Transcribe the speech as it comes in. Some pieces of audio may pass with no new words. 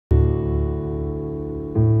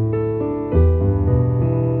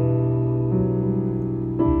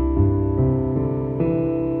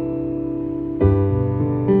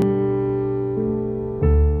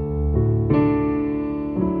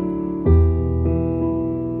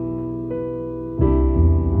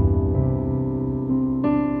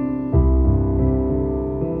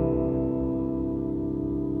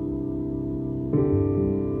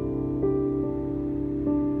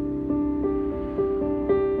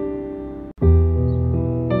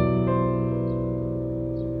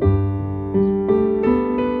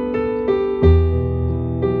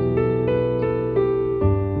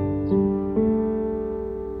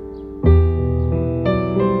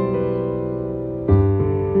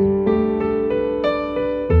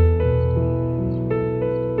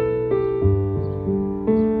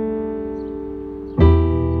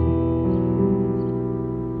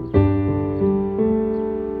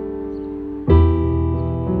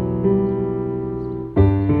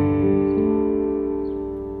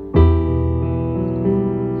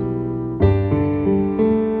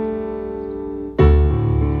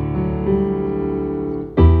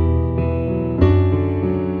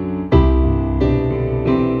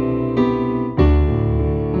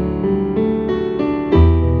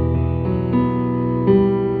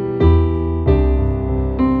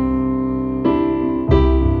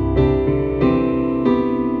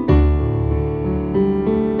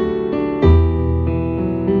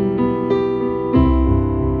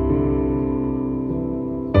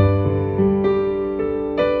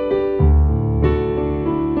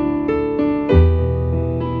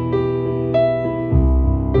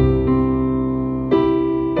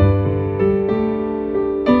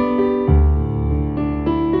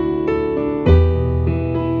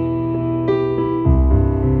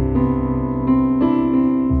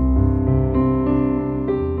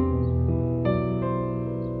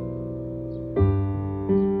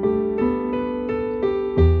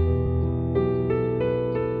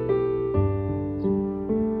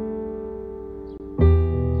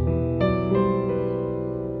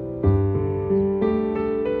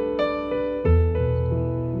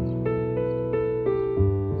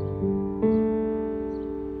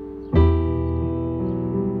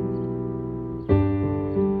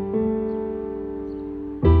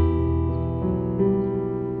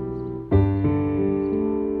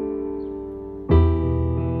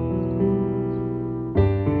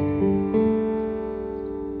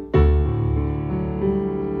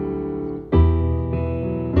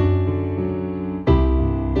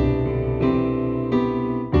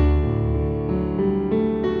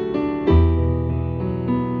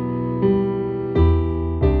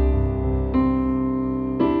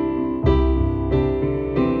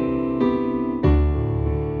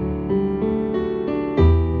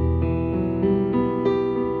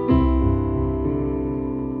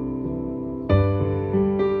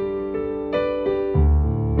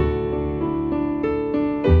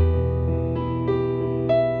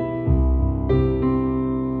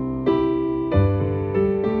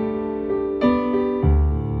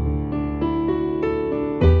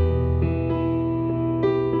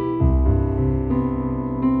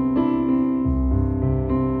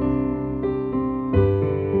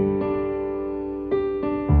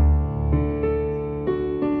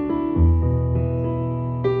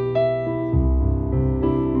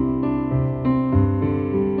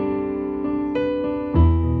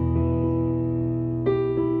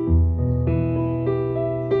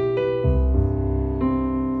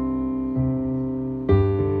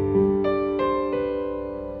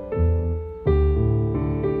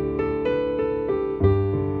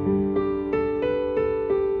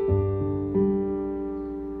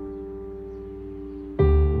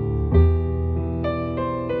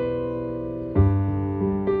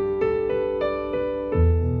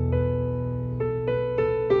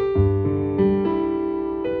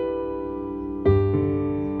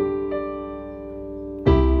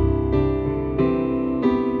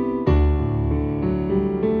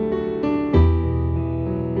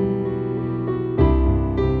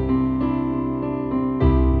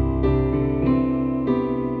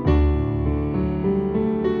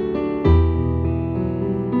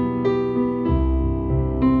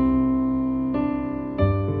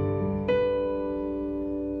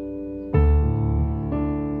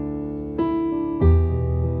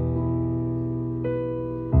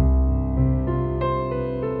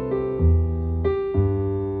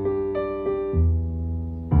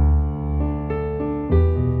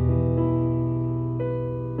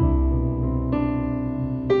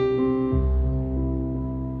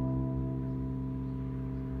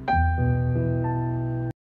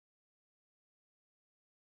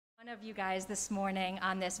One of you guys this morning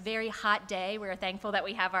on this very hot day. We're thankful that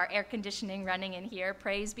we have our air conditioning running in here.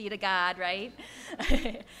 Praise be to God, right?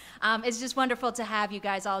 It's just wonderful to have you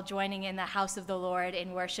guys all joining in the house of the Lord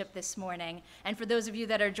in worship this morning. And for those of you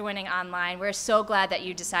that are joining online, we're so glad that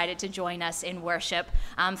you decided to join us in worship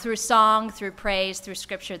through song, through praise, through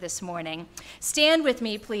scripture this morning. Stand with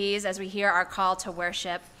me, please, as we hear our call to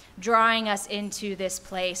worship, drawing us into this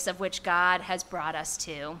place of which God has brought us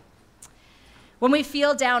to. When we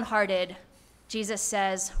feel downhearted, Jesus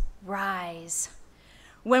says, rise.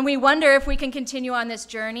 When we wonder if we can continue on this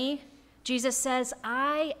journey, Jesus says,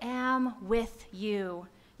 I am with you.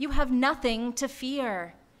 You have nothing to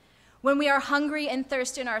fear. When we are hungry and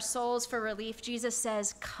thirst in our souls for relief, Jesus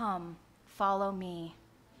says, come, follow me.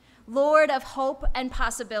 Lord of hope and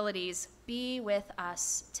possibilities, be with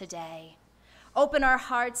us today. Open our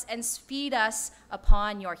hearts and feed us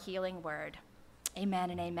upon your healing word.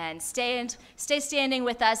 Amen and amen. Stay standing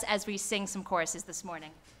with us as we sing some choruses this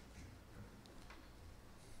morning.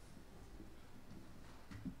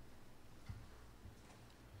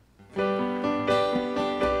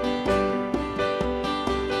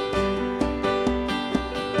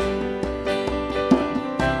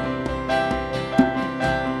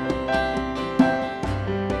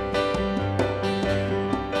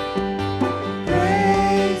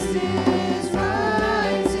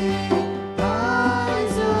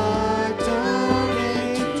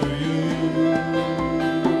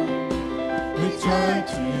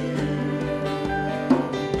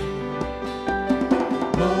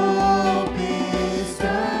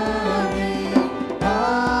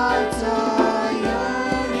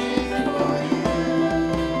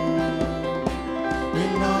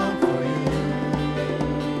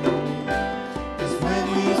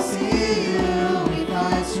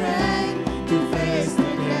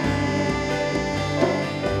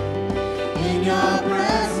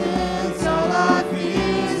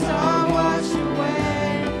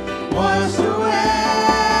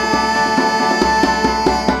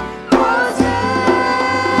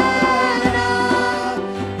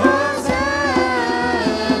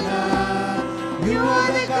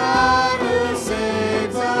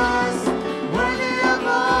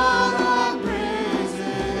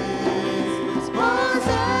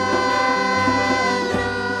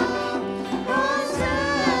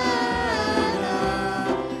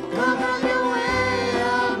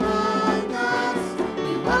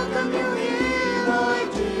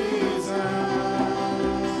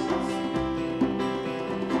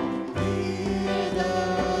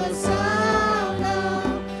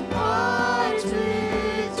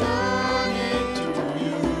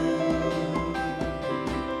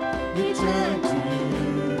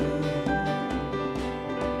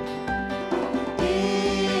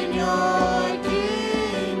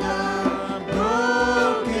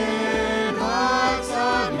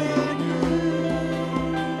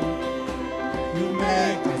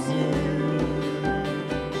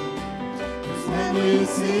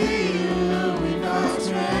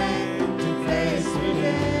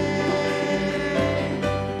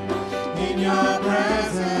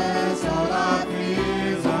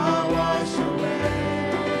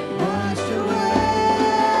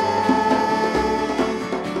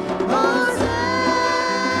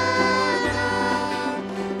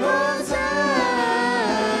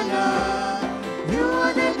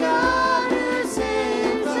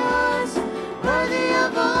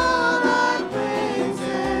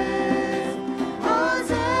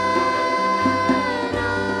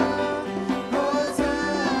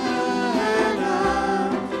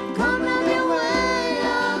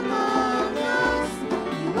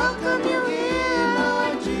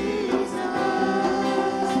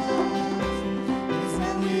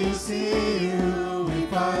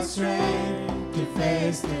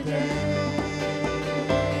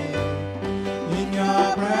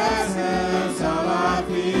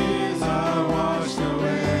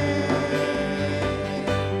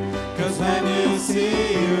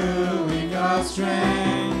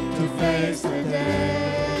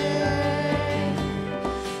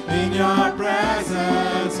 Hosanna,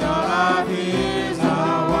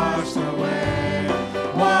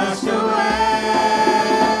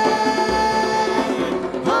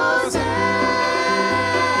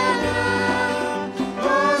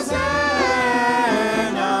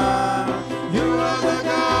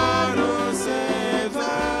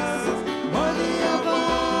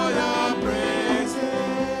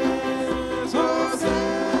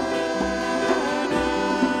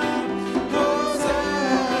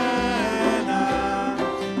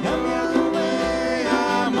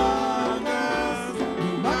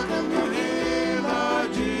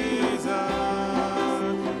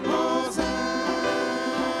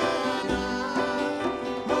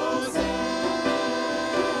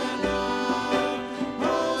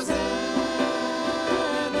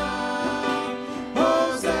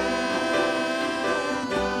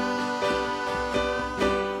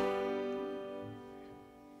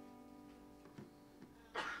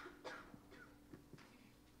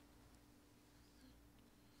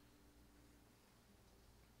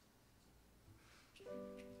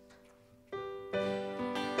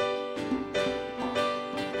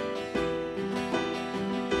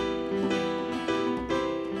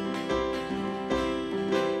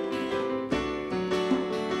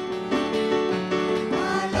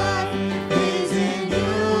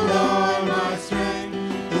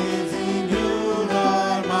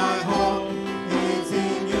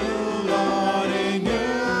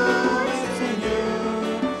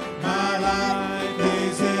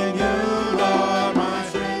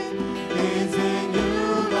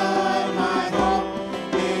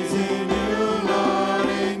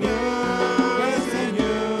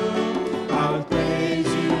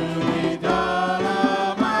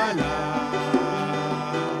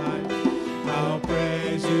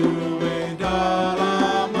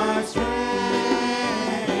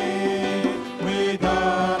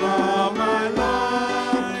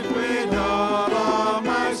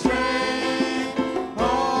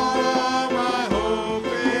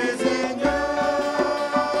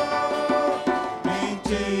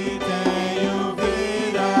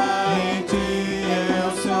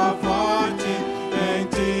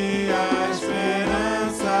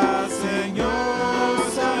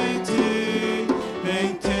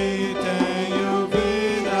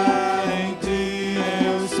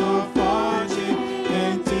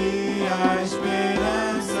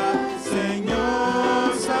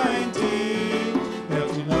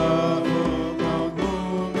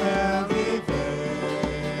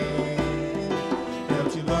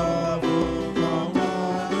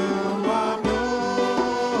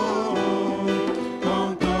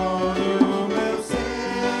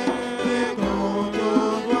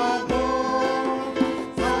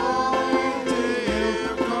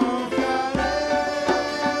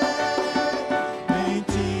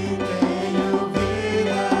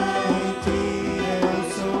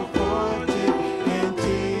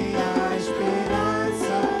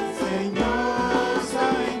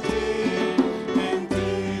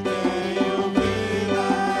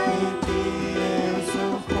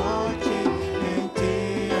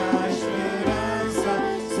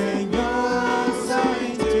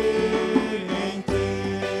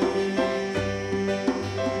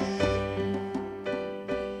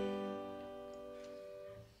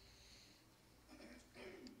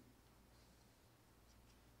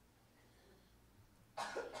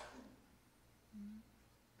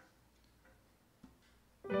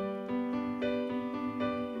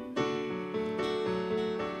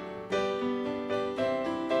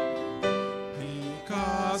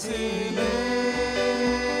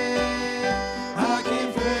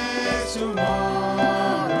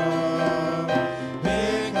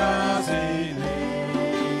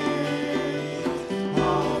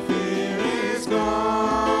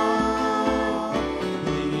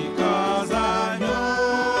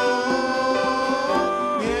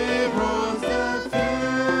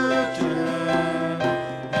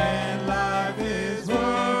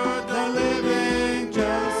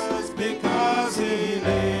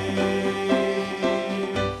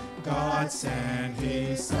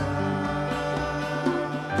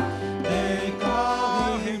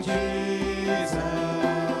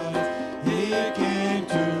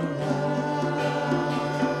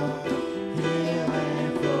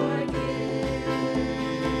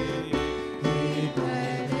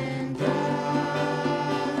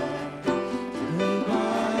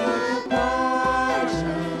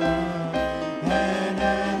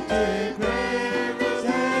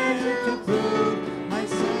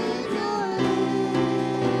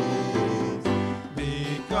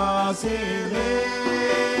 because He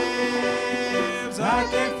lives, I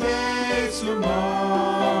can face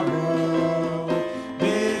tomorrow,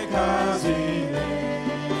 because He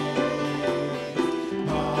lives.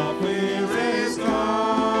 All fear is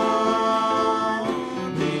gone,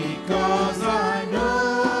 because I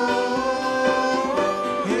know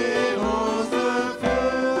He holds the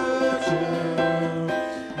future,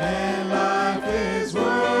 and life is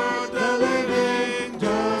worth the living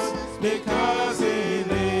just because He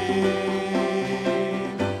lives.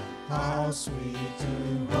 How sweet to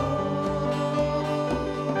hold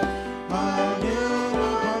a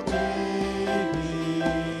newborn baby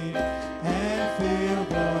and feel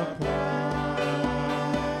the pride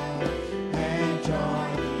and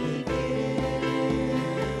joy He gives.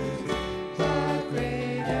 The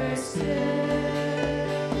greatest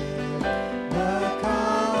gift, the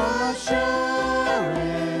calm assurance,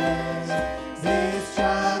 this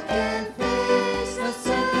child can face the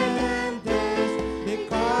second days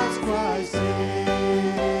because Christ lives.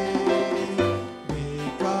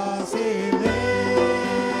 Because He lives,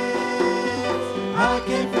 I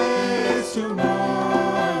can face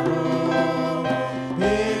tomorrow.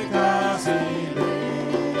 Because He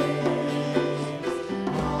lives,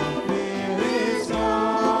 all fear is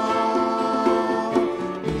gone.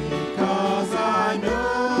 Because I know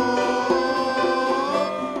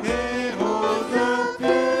He holds the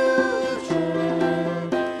future,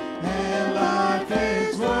 and life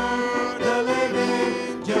is worth the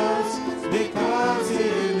living just because He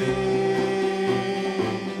lives.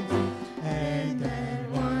 And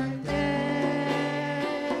then one day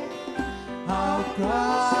I'll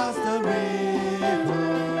cross the river,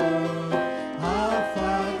 I'll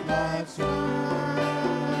fight life's fight,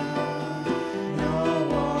 no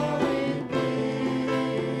worry big.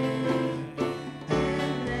 And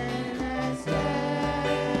then as death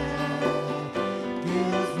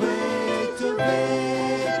gives way to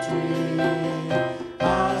victory,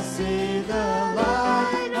 I'll see the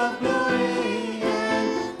light of glory, and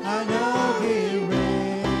I know He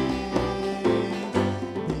reigns.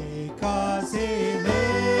 Because He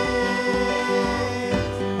lives,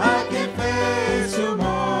 I can face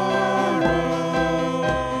tomorrow.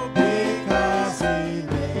 Because He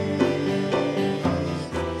lives,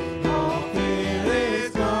 all fear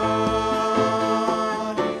is gone.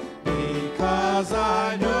 Because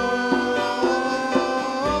I know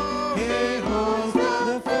He holds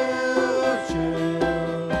the future,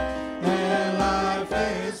 and life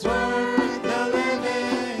is worth the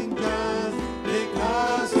living just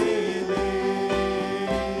because He lives.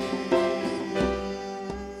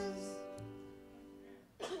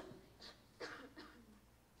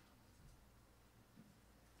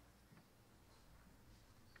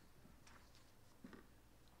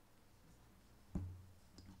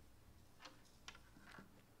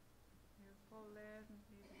 Eu vou ler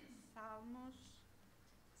Salmos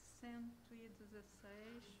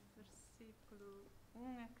 116, versículo 1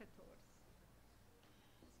 a 14.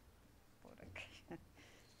 Por aqui.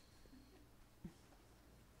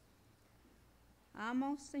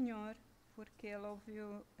 Ama o Senhor, porque Ele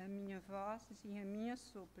ouviu a minha voz e a minha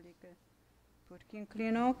súplica, porque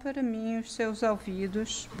inclinou para mim os seus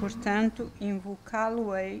ouvidos, portanto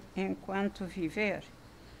invocá-lo-ei enquanto viver.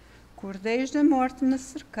 Cordeios da morte me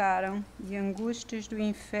cercaram e angústias do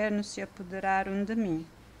inferno se apoderaram de mim.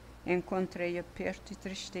 Encontrei aperto e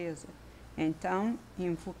tristeza. Então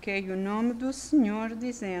invoquei o nome do Senhor,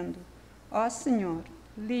 dizendo: Ó Senhor,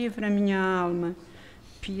 livra a minha alma.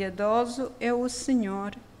 Piedoso é o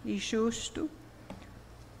Senhor e justo.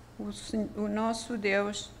 O nosso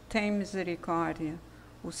Deus tem misericórdia.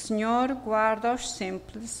 O Senhor guarda os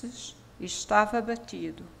simples. Estava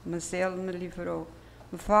abatido, mas Ele me livrou.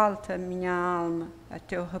 Volta, minha alma, a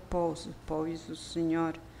teu repouso, pois o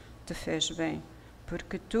Senhor te fez bem.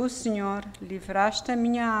 Porque tu, Senhor, livraste a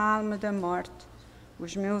minha alma da morte,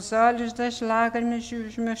 os meus olhos das lágrimas e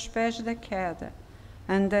os meus pés da queda.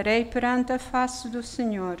 Andarei perante a face do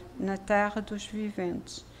Senhor, na terra dos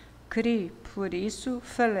viventes. Criei, por isso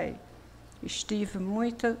falei. Estive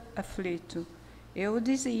muito aflito. Eu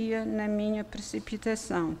dizia na minha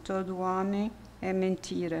precipitação: todo homem é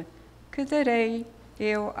mentira. Que darei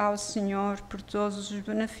eu ao Senhor por todos os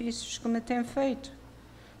benefícios que me tem feito?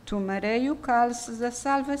 Tomarei o cálice da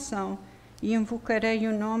salvação e invocarei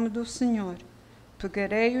o nome do Senhor.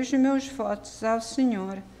 Pegarei os meus votos ao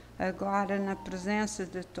Senhor, agora na presença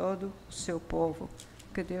de todo o seu povo.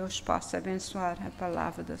 Que Deus possa abençoar a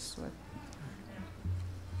palavra da sua.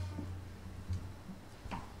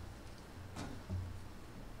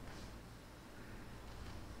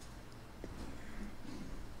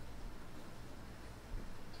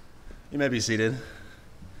 You may be seated.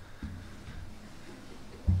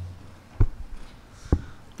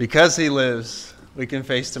 Because he lives, we can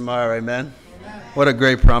face tomorrow, amen? What a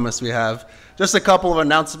great promise we have. Just a couple of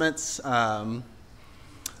announcements.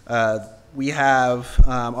 We have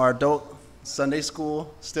our adult Sunday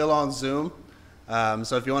school still on Zoom.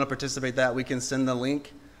 So if you want to participate that, we can send the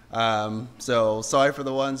link. So sorry for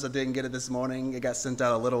the ones that didn't get it this morning. It got sent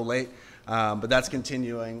out a little late. But that's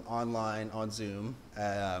continuing online on Zoom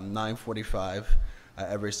at 9:45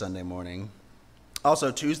 every Sunday morning.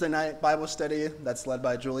 Also, Tuesday night Bible study that's led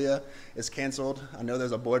by Julia is canceled. I know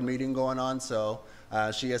there's a board meeting going on, so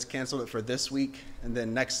she has canceled it for this week, and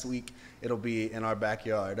then next week it'll be in our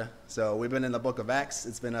backyard. So we've been in the book of Acts.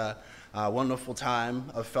 It's been a wonderful time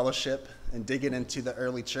of fellowship and digging into the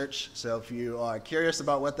early church. So if you are curious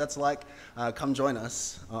about what that's like, come join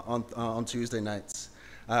us on Tuesday nights.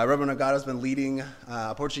 Reverend Agata has been leading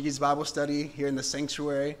a Portuguese Bible study here in the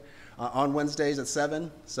sanctuary on Wednesdays at 7.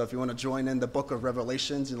 So if you want to join in the book of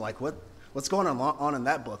Revelations, you're like, what's going on in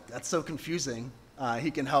that book? That's so confusing. He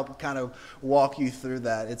can help kind of walk you through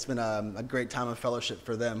that. It's been a great time of fellowship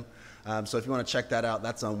for them. So if you want to check that out,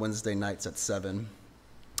 that's on Wednesday nights at 7.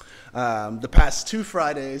 The past 2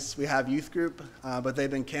 Fridays, we have youth group, but they've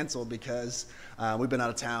been canceled because we've been out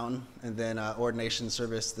of town, and then ordination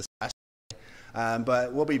service this past day.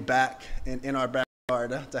 But we'll be back in our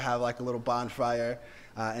backyard to have like a little bonfire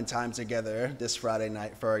and time together this Friday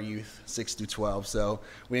night for our youth, 6 through 12. So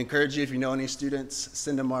we encourage you, if you know any students,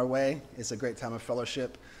 send them our way. It's a great time of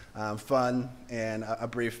fellowship, fun, and a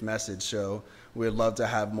brief message. So we'd love to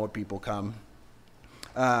have more people come.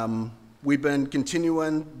 We've been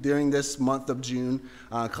continuing during this month of June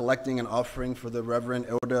collecting an offering for the Reverend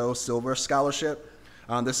Ildo Silver Scholarship.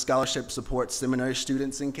 This scholarship supports seminary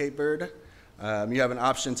students in Cape Verde. You have an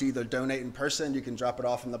option to either donate in person. You can drop it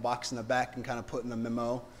off in the box in the back and kind of put in the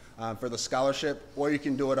memo for the scholarship, or you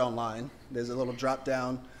can do it online. There's a little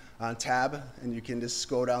drop-down tab, and you can just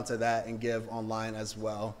scroll down to that and give online as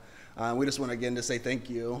well. We just want, again, to say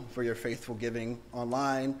thank you for your faithful giving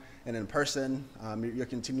online and in person. You're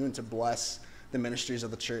continuing to bless the ministries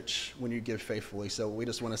of the church when you give faithfully. So we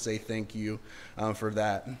just want to say thank you for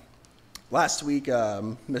that. Last week,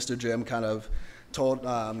 Mr. Jim kind of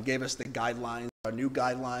gave us the guidelines, our new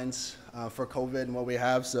guidelines for COVID and what we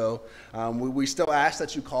have. So we still ask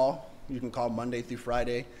that you call. You can call Monday through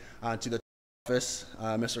Friday to the office,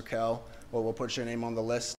 Mr. Kell, or we'll put your name on the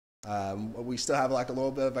list. We still have like a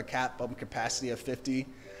little bit of a cap of capacity of 50.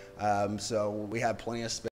 So we have plenty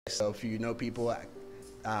of space. So if you know people,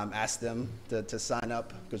 ask them to sign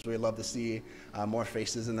up, because we'd love to see more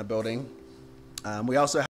faces in the building. We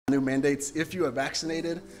also have new mandates. If you are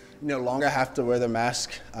vaccinated, you no longer have to wear the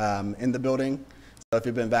mask in the building. So if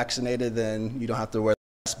you've been vaccinated, then you don't have to wear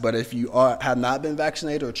the mask. But if you have not been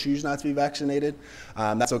vaccinated or choose not to be vaccinated,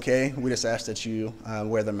 that's okay. We just ask that you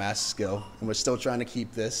wear the mask still. And we're still trying to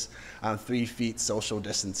keep this 3 feet social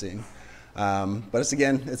distancing. But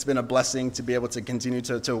it's been a blessing to be able to continue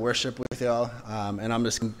to worship with y'all. And I'm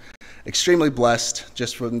just extremely blessed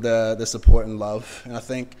just from the support and love. And I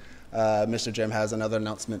think Mr. Jim has another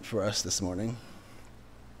announcement for us this morning.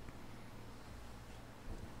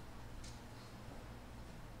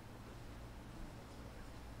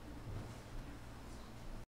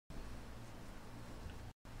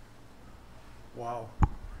 Wow.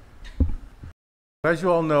 As you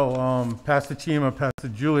all know, Pastor Chima, Pastor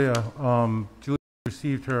Julia, Julia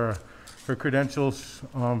received her credentials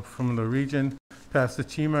from the region. Pastor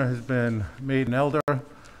Chima has been made an elder,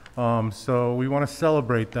 so we want to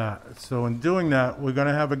celebrate that. So in doing that, we're going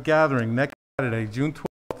to have a gathering next Saturday, June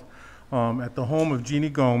 12th, at the home of Jeannie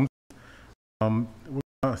Gomes. We're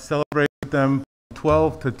going to celebrate with them from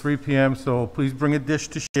 12 to 3 p.m., so please bring a dish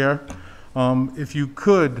to share. If you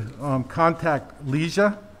could, contact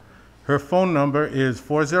Leisha. Her phone number is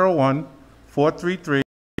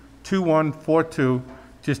 401-433-2142,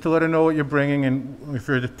 just to let her know what you're bringing and if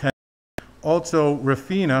you're attending. Also,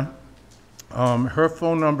 Rafina, her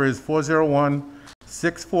phone number is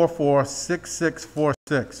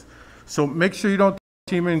 401-644-6646. So make sure you don't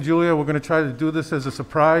Chima and Julia. We're going to try to do this as a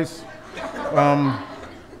surprise.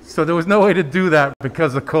 So there was no way to do that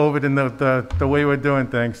because of COVID and the way we're doing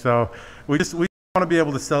things. So we want to be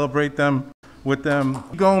able to celebrate them with them.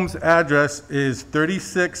 Gomes' address is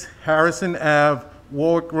 36 Harrison Ave,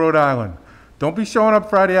 Warwick, Rhode Island. Don't be showing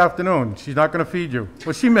up Friday afternoon. She's not going to feed you.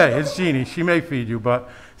 Well, she may. It's Jeannie. She may feed you.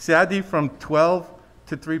 But Saturday from 12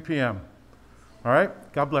 to 3 p.m. All right?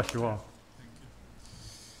 God bless you all.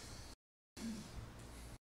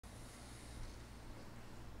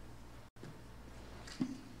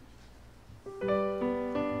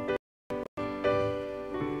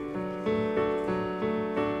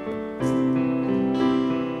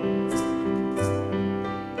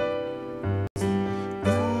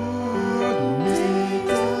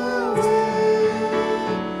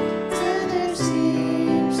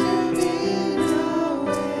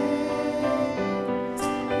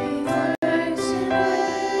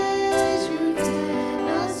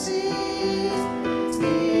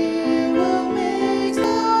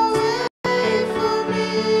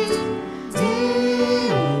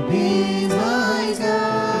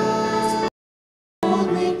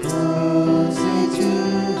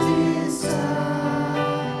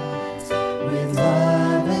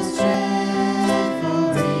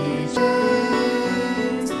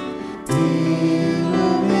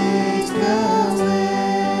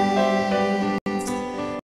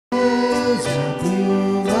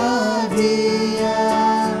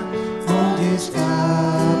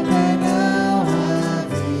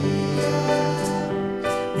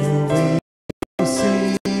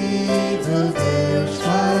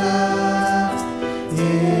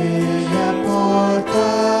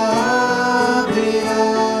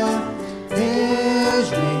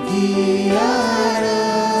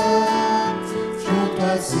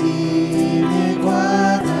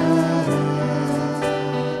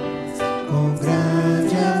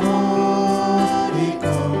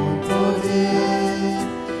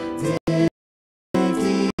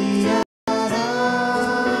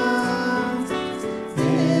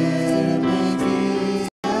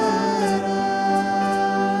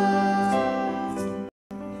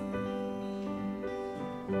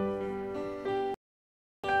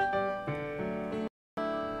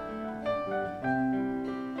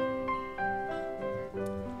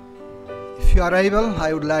 If you are able,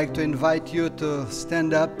 I would like to invite you to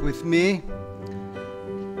stand up with me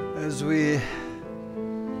as we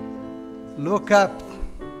look up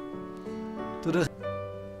to the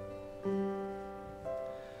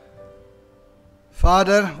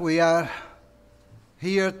Father. We are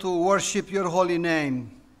here to worship your holy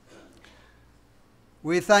name.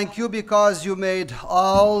 We thank you because you made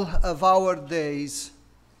all of our days.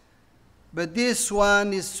 But this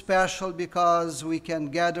one is special because we can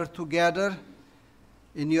gather together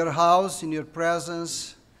in your house, in your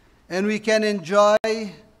presence, and we can enjoy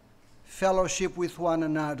fellowship with one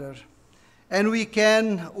another. And we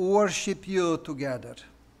can worship you together.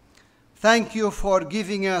 Thank you for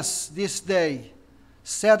giving us this day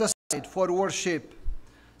set aside for worship,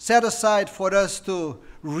 set aside for us to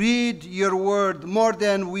read your word more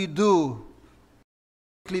than we do on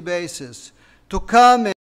a weekly basis, to come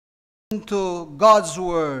and listen to God's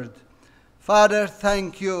word. Father,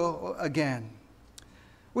 thank you again.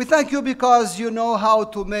 We thank you because you know how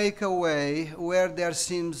to make a way where there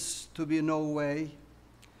seems to be no way.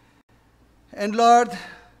 And Lord,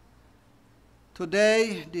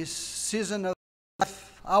 today, this season of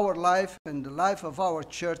life, our life and the life of our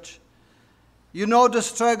church, you know the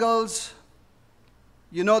struggles,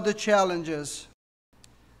 you know the challenges.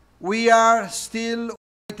 We are still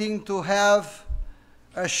waiting to have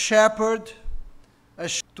a shepherd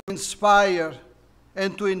to inspire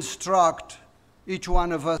and to instruct each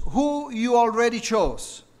one of us, who you already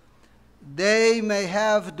chose. They may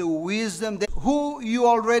have the wisdom, who you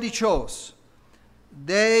already chose.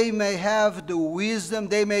 They may have the wisdom,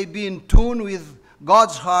 they may be in tune with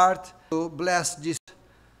God's heart to bless this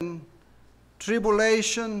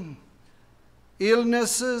tribulation,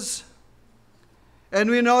 illnesses, and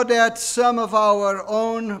we know that some of our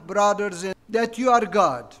own brothers, that you are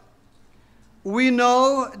God. We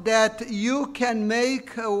know that you can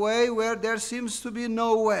make a way where there seems to be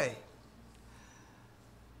no way.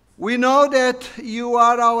 We know that you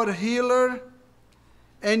are our healer,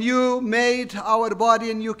 and you made our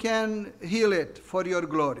body and you can heal it for your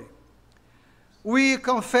glory. We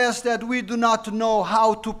confess that we do not know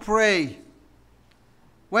how to pray.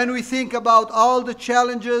 When we think about all the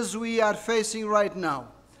challenges we are facing right now,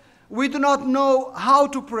 we do not know how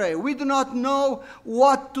to pray. We do not know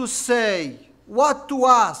what to say, what to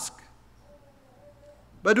ask.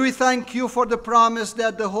 But we thank you for the promise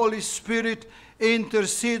that the Holy Spirit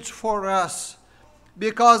intercedes for us,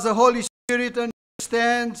 because the Holy Spirit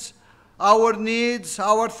understands our needs,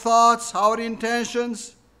 our thoughts, our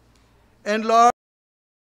intentions. And Lord,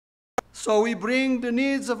 so we bring the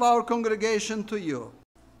needs of our congregation to you.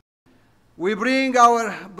 We bring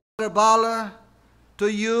our brother Bala to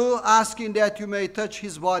you, asking that you may touch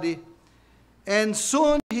his body, and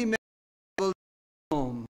soon he may be able to go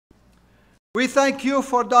home. We thank you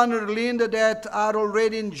for Donna Linda that are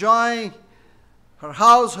already enjoying her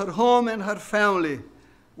house, her home, and her family.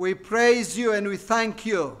 We praise you and we thank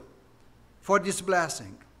you for this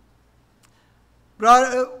blessing.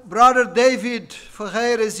 Brother David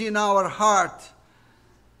Ferreira is in our heart.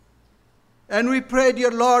 And we pray,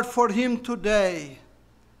 dear Lord, for him today.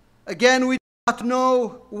 Again, we do not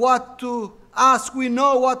know what to ask. We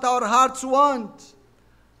know what our hearts want.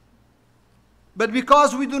 But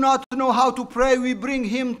because we do not know how to pray, we bring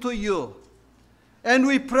him to you. And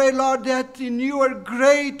we pray, Lord, that in your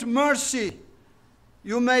great mercy,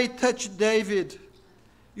 you may touch David.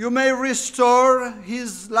 You may restore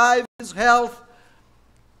his life, his health.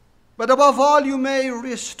 But above all, you may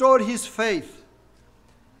restore his faith.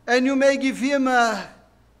 And you may give him a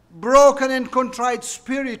broken and contrite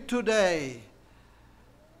spirit today,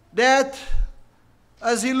 that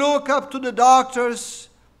as he look up to the doctors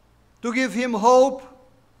to give him hope,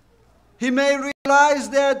 he may realize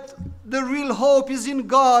that the real hope is in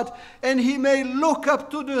God, and he may look up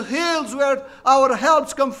to the hills where our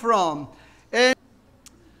helps come from. And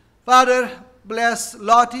Father, bless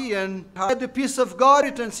Lottie and the peace of God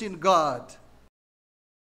returns in God.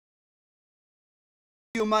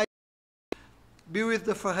 You might be with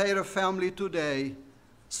the Ferreira family today,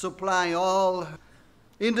 supplying all.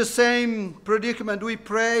 In the same predicament, we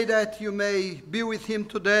pray that you may be with him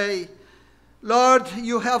today. Lord,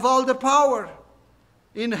 you have all the power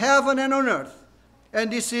in heaven and on earth.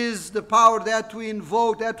 And this is the power that we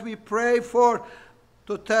invoke, that we pray for,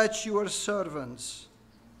 to touch your servants.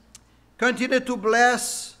 Continue to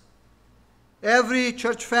bless every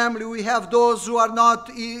church family. We have those who are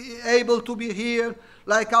not able to be here,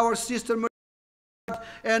 like our sister Maria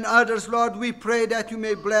and others. Lord, we pray that you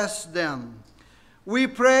may bless them. We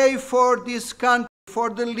pray for this country, for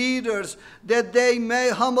the leaders, that they may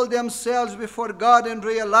humble themselves before God and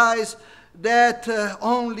realize that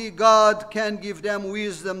only God can give them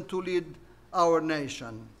wisdom to lead our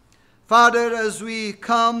nation. Father, as we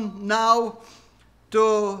come now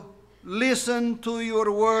to listen to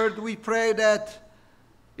your word, we pray that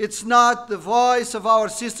it's not the voice of our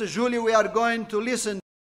sister Julie we are going to listen to.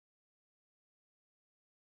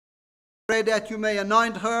 We pray that you may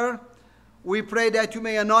anoint her. We pray that you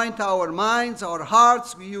may anoint our minds, our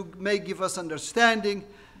hearts. You may give us understanding.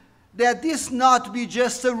 That this not be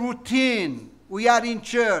just a routine. We are in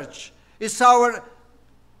church. It's our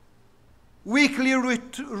weekly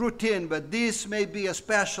routine, but this may be a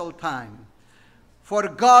special time for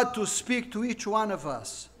God to speak to each one of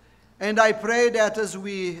us. And I pray that as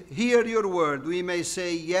we hear your word, we may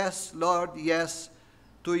say, yes, Lord, yes,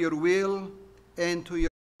 to your will and to your...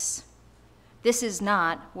 This is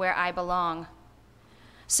not where I belong.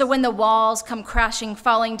 So when the walls come crashing,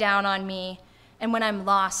 falling down on me, and when I'm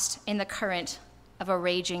lost in the current of a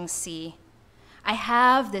raging sea, I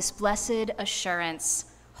have this blessed assurance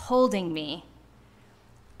holding me.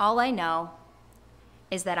 All I know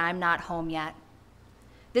is that I'm not home yet.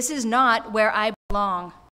 This is not where I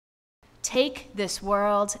belong. Take this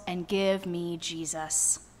world and give me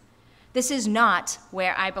Jesus. This is not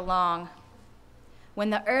where I belong. When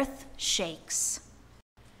the earth shakes,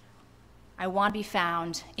 I want to be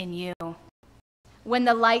found in you. When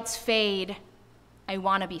the lights fade, I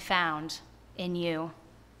want to be found in you.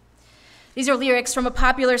 These are lyrics from a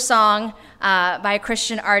popular song by a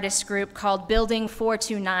Christian artist group called Building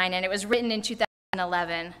 429, and it was written in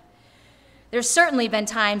 2011. There's certainly been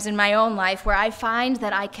times in my own life where I find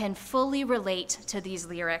that I can fully relate to these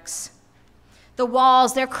lyrics. The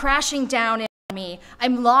walls, they're crashing down on me.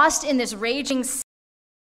 I'm lost in this raging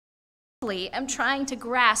sea. I'm trying to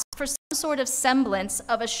grasp for some sort of semblance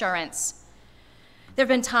of assurance. There have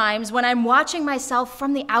been times when I'm watching myself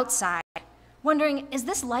from the outside, wondering, is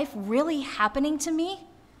this life really happening to me?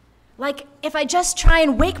 Like, if I just try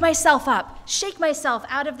and wake myself up, shake myself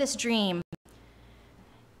out of this dream,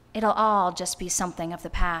 it'll all just be something of the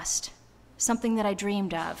past, something that I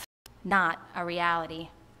dreamed of, not a reality.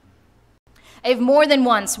 I've more than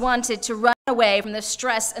once wanted to run away from the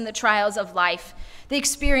stress and the trials of life, the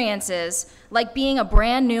experiences like being a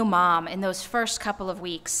brand new mom in those first couple of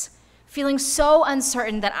weeks, feeling so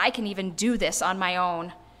uncertain that I can even do this on my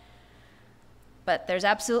own. But there's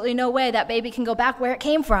absolutely no way that baby can go back where it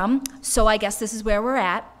came from, so I guess this is where we're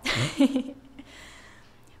at.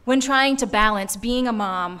 When trying to balance being a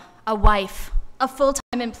mom, a wife, a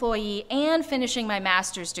full-time employee, and finishing my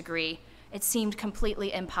master's degree, it seemed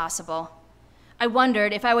completely impossible. I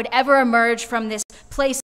wondered if I would ever emerge from this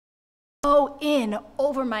place so in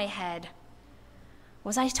over my head.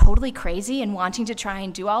 Was I totally crazy in wanting to try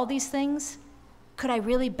and do all these things? Could I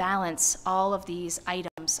really balance all of these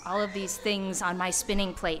items, all of these things on my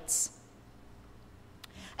spinning plates?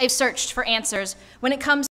 I've searched for answers when it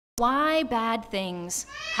comes to why bad things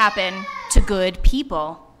happen to good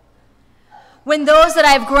people. When those that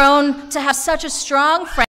I've grown to have such a strong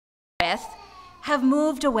friendship with have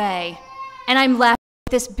moved away, and I'm left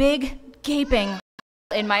with this big gaping hole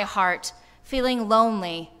in my heart, feeling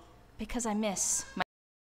lonely because I miss my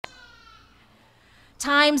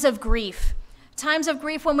times of grief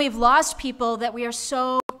when we've lost people that we are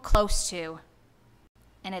so close to,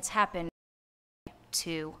 and it's happened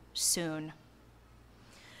too soon.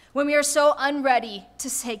 When we are so unready to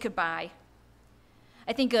say goodbye.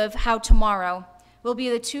 I think of how tomorrow will be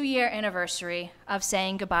the 2-year anniversary of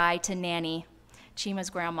saying goodbye to Nanny, Chima's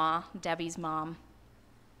grandma, Debbie's mom.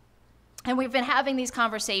 And we've been having these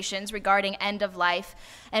conversations regarding end of life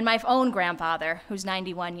and my own grandfather, who's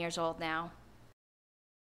 91 years old now.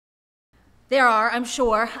 There are, I'm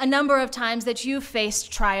sure, a number of times that you've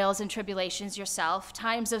faced trials and tribulations yourself,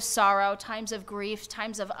 times of sorrow, times of grief,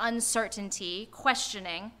 times of uncertainty,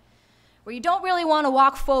 questioning, where you don't really want to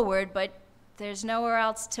walk forward, but there's nowhere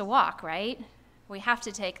else to walk, right? We have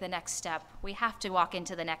to take the next step. We have to walk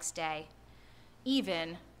into the next day,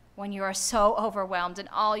 even when you are so overwhelmed and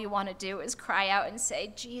all you want to do is cry out and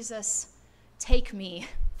say, Jesus, take me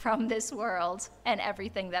from this world and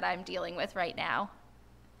everything that I'm dealing with right now.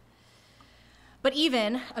 But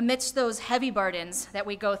even amidst those heavy burdens that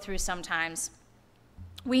we go through sometimes,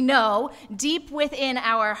 we know deep within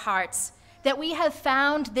our hearts that we have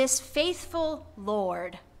found this faithful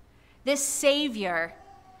Lord, this Savior,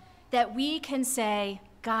 that we can say,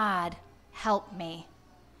 God, help me.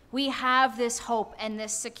 We have this hope and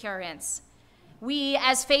this securance. We,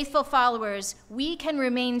 as faithful followers, we can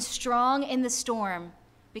remain strong in the storm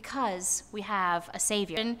because we have a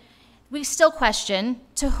Savior. And we still question,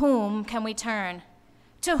 to whom can we turn?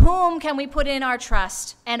 To whom can we put in our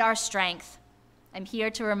trust and our strength? I'm here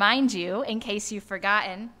to remind you, in case you've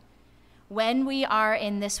forgotten, when we are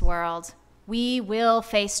in this world, we will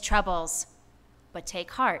face troubles, but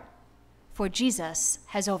take heart, for Jesus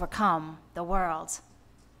has overcome the world.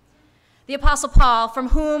 The Apostle Paul, from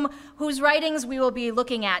whose writings we will be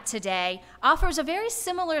looking at today, offers a very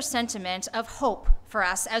similar sentiment of hope for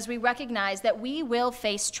us as we recognize that we will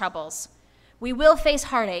face troubles. We will face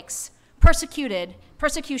heartaches,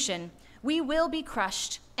 persecution. We will be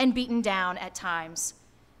crushed and beaten down at times.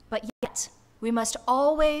 But yet, we must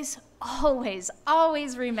always, always,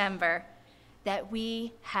 always remember that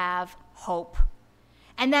we have hope.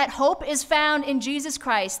 And that hope is found in Jesus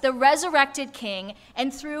Christ, the resurrected King,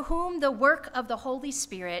 and through whom the work of the Holy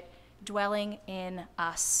Spirit dwelling in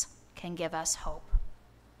us can give us hope.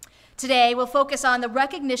 Today, we'll focus on the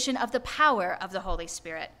recognition of the power of the Holy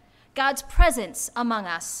Spirit, God's presence among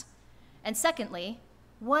us, and secondly,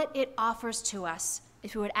 what it offers to us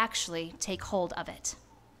if we would actually take hold of it.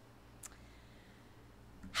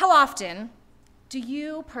 How often do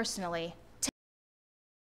you personally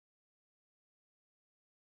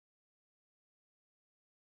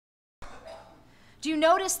do you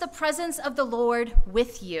notice the presence of the Lord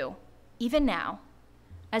with you, even now,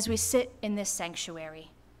 as we sit in this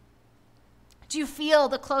sanctuary? Do you feel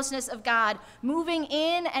the closeness of God moving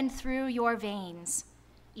in and through your veins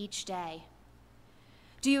each day?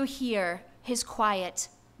 Do you hear his quiet,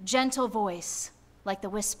 gentle voice like the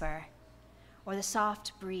whisper or the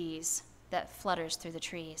soft breeze that flutters through the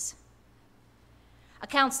trees? A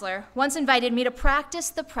counselor once invited me to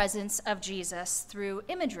practice the presence of Jesus through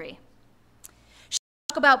imagery. She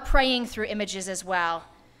talked about praying through images as well.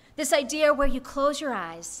 This idea where you close your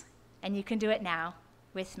eyes, and you can do it now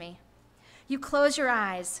with me. You close your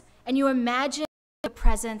eyes and you imagine the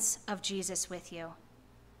presence of Jesus with you.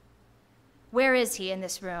 Where is he in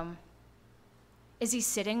this room? Is he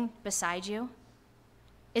sitting beside you?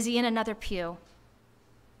 Is he in another pew?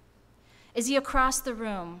 Is he across the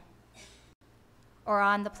room or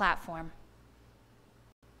on the platform?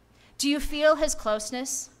 Do you feel his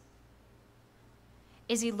closeness?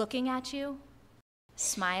 Is he looking at you,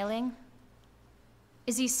 smiling?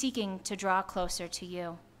 Is he seeking to draw closer to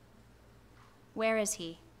you? Where is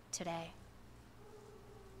he today?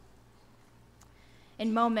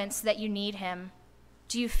 In moments that you need him,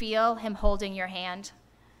 do you feel him holding your hand,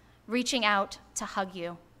 reaching out to hug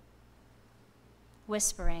you,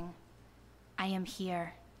 whispering, "I am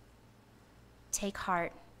here. Take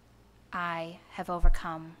heart. I have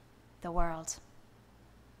overcome the world."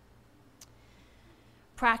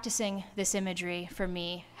 Practicing this imagery for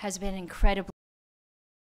me has been incredibly.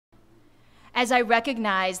 As I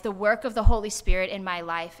recognize the work of the Holy Spirit in my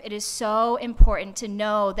life, it is so important to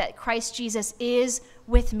know that Christ Jesus is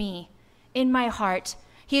with me in my heart.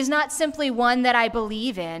 He is not simply one that I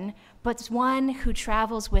believe in, but one who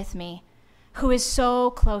travels with me, who is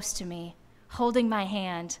so close to me, holding my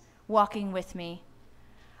hand, walking with me.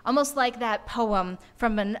 Almost like that poem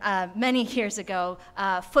from many years ago,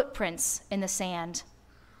 Footprints in the Sand.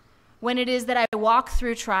 When it is that I walk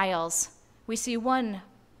through trials, we see one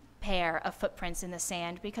pair of footprints in the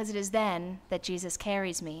sand because it is then that Jesus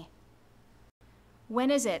carries me.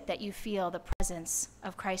 When is it that you feel the presence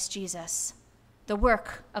of Christ Jesus, the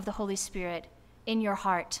work of the Holy Spirit in your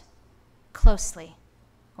heart closely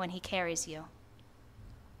when he carries you?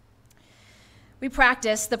 We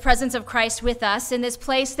practice the presence of Christ with us in this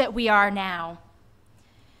place that we are now.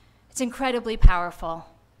 It's incredibly powerful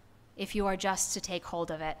if you are just to take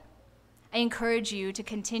hold of it. I encourage you to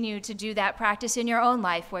continue to do that practice in your own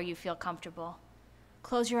life where you feel comfortable.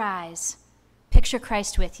 Close your eyes. Picture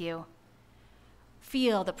Christ with you.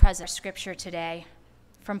 Feel the presence of Scripture today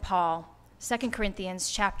from Paul, 2 Corinthians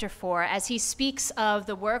chapter 4, as he speaks of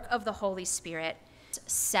the work of the Holy Spirit,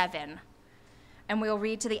 7. And we'll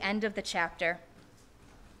read to the end of the chapter.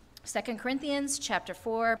 2 Corinthians chapter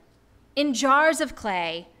 4, in jars of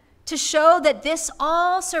clay, to show that this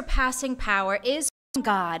all-surpassing power is from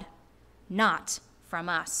God, not from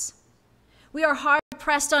us. We are hard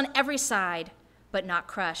pressed on every side, but not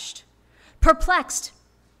crushed. Perplexed,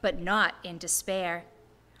 but not in despair.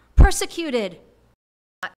 Persecuted,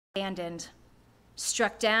 but not abandoned.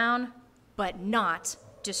 Struck down, but not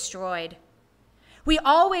destroyed. We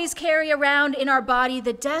always carry around in our body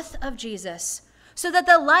the death of Jesus, so that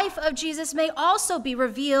the life of Jesus may also be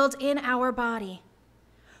revealed in our body.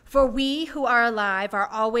 For we who are alive are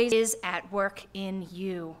always at work in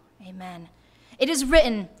you. Amen. It is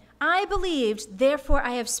written, I believed, therefore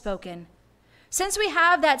I have spoken. Since we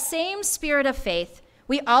have that same spirit of faith,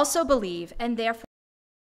 we also believe, and therefore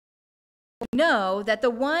know that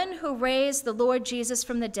the one who raised the Lord Jesus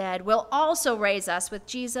from the dead will also raise us with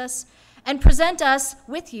Jesus and present us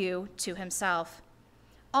with you to himself.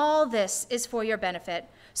 All this is for your benefit,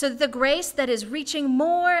 so that the grace that is reaching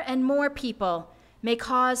more and more people may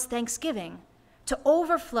cause thanksgiving to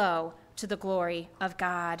overflow to the glory of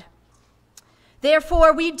God.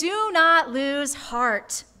 Therefore, we do not lose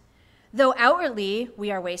heart. Though outwardly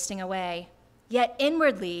we are wasting away, yet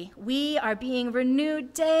inwardly we are being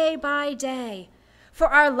renewed day by day. For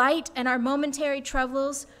our light and our momentary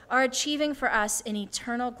troubles are achieving for us an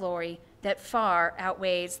eternal glory that far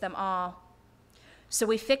outweighs them all. So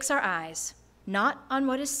we fix our eyes, not on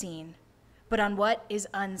what is seen, but on what is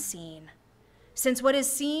unseen. Since what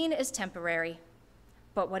is seen is temporary,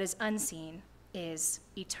 but what is unseen is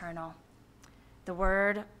eternal. The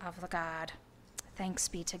word of the God. Thanks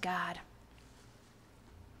be to God.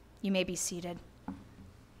 You may be seated.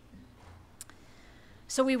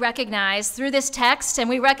 So we recognize through this text, and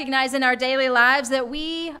we recognize in our daily lives, that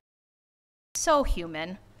we are so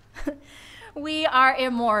human. We are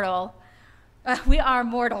immortal. We are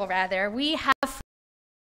mortal, rather. We have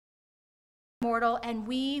mortal, and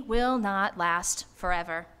we will not last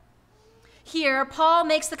forever. Here, Paul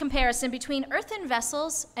makes the comparison between earthen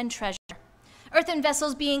vessels and treasure. Earthen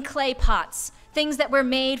vessels being clay pots, things that were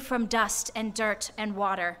made from dust and dirt and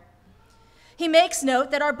water. He makes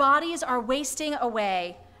note that our bodies are wasting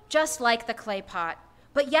away, just like the clay pot,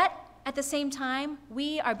 but yet, at the same time,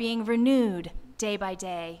 we are being renewed day by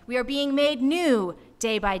day. We are being made new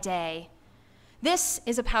day by day. This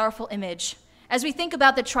is a powerful image as we think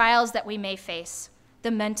about the trials that we may face,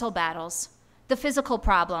 the mental battles, the physical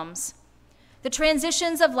problems, the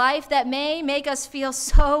transitions of life that may make us feel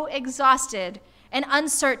so exhausted and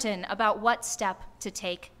uncertain about what step to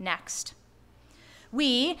take next.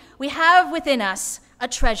 We have within us a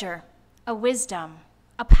treasure, a wisdom,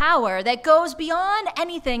 a power that goes beyond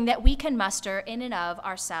anything that we can muster in and of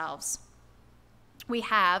ourselves. We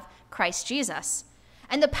have Christ Jesus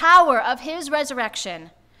and the power of his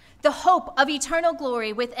resurrection, the hope of eternal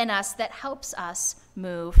glory within us that helps us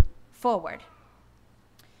move forward.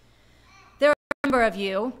 There are a number of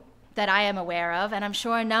you that I am aware of, and I'm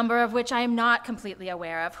sure a number of which I am not completely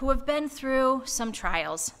aware of, who have been through some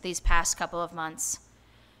trials these past couple of months.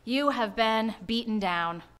 You have been beaten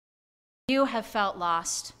down. You have felt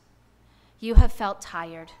lost. You have felt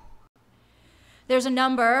tired. There's a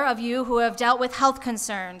number of you who have dealt with health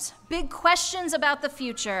concerns, big questions about the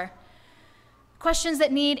future, questions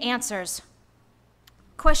that need answers,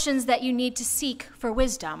 questions that you need to seek for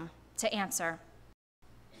wisdom to answer.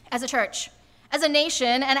 As a church, as a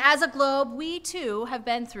nation, and as a globe, we too have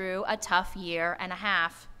been through a tough year and a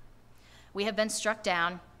half. We have been struck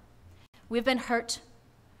down. We've been hurt,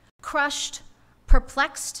 crushed,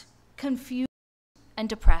 perplexed, confused, and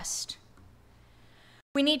depressed.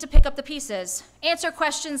 We need to pick up the pieces, answer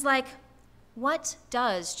questions like, what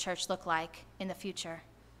does church look like in the future?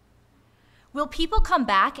 Will people come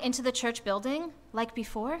back into the church building like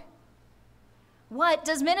before? What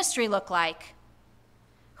does ministry look like?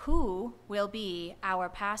 Who will be our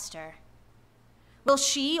pastor? Will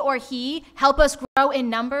she or he help us grow in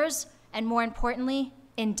numbers and, more importantly,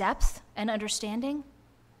 in depth and understanding?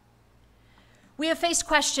 We have faced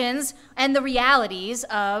questions and the realities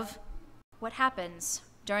of what happens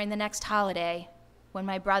during the next holiday when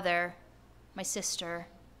my brother, my sister,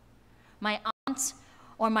 my aunt,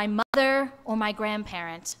 or my mother or my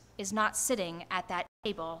grandparent is not sitting at that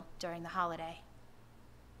table during the holiday.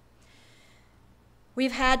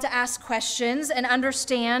 We've had to ask questions and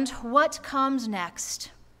understand what comes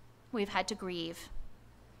next. We've had to grieve.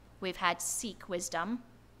 We've had to seek wisdom,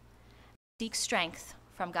 seek strength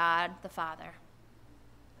from God the Father.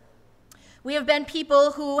 We have been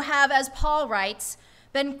people who have, as Paul writes,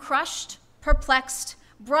 been crushed, perplexed,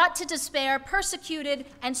 brought to despair, persecuted,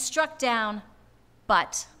 and struck down,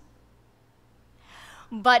 but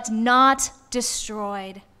not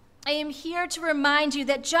destroyed. I am here to remind you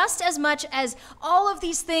that just as much as all of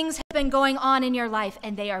these things have been going on in your life,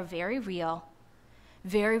 and they are very real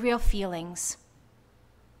feelings,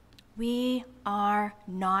 we are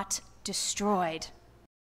not destroyed.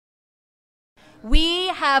 We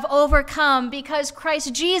have overcome because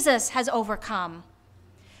Christ Jesus has overcome.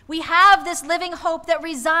 We have this living hope that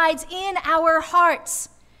resides in our hearts.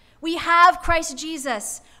 We have Christ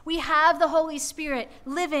Jesus. We have the Holy Spirit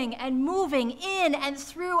living and moving in and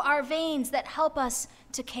through our veins that help us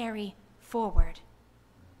to carry forward.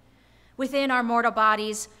 Within our mortal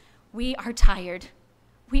bodies, we are tired.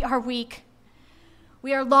 We are weak.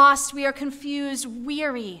 We are lost. We are confused,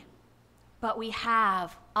 weary. But we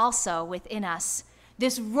have also within us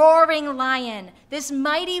this roaring lion, this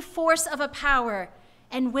mighty force of a power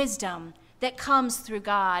and wisdom that comes through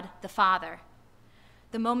God the Father.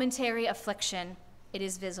 The momentary affliction, it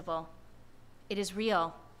is visible, it is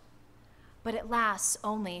real, but it lasts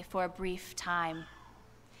only for a brief time.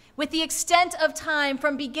 With the extent of time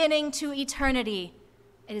from beginning to eternity,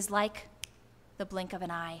 it is like the blink of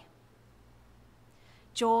an eye.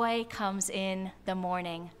 Joy comes in the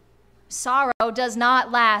morning. Sorrow does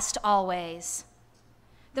not last always.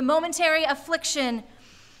 The momentary affliction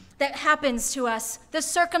that happens to us, the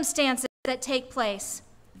circumstances that take place,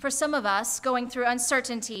 for some of us going through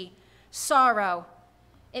uncertainty, sorrow,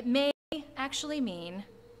 it may actually mean,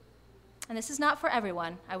 and this is not for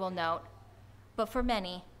everyone, I will note, but for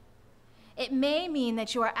many, it may mean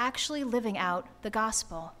that you are actually living out the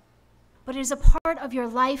gospel, but it is a part of your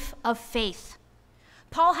life of faith.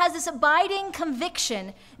 Paul has this abiding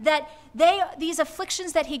conviction that these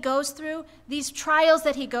afflictions that he goes through, these trials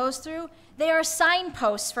that he goes through, they are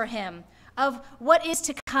signposts for him of what is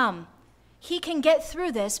to come. He can get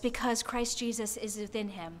through this because Christ Jesus is within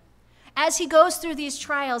him. As he goes through these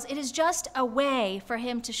trials, it is just a way for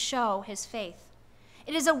him to show his faith.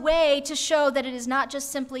 It is a way to show that it is not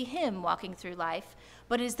just simply him walking through life,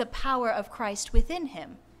 but it is the power of Christ within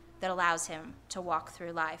him that allows him to walk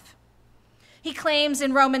through life. He claims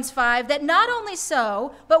in Romans 5 that not only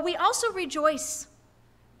so, but we also rejoice.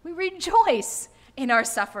 We rejoice in our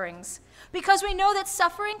sufferings because we know that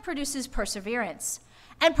suffering produces perseverance,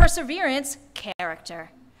 and perseverance,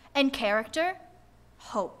 character, and character,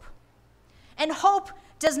 hope. And hope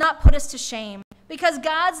does not put us to shame because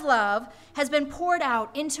God's love has been poured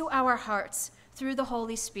out into our hearts through the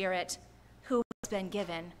Holy Spirit who has been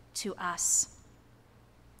given to us.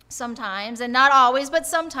 Sometimes, and not always, but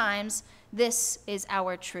sometimes, this is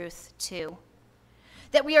our truth too.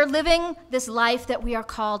 That we are living this life that we are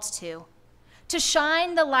called to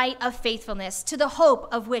shine the light of faithfulness to the hope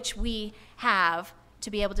of which we have to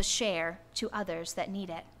be able to share to others that need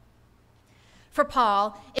it. For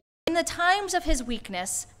Paul, in the times of his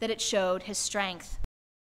weakness that it showed his strength.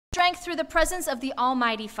 Strength through the presence of the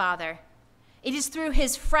Almighty Father. It is through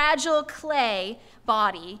his fragile clay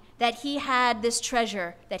body that he had this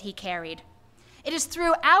treasure that he carried. It is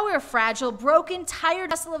through our fragile, broken, tired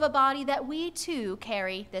vessel of a body that we too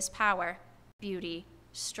carry this power, beauty,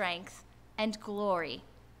 strength, and glory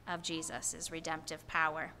of Jesus' redemptive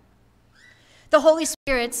power. The Holy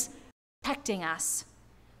Spirit's protecting us.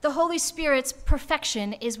 The Holy Spirit's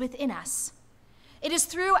perfection is within us. It is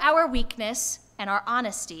through our weakness and our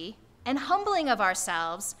honesty and humbling of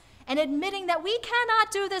ourselves and admitting that we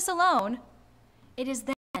cannot do this alone. It is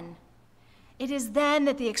then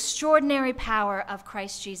that the extraordinary power of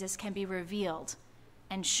Christ Jesus can be revealed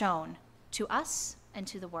and shown to us and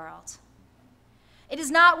to the world. It is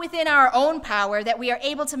not within our own power that we are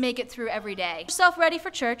able to make it through every day. Yourself ready for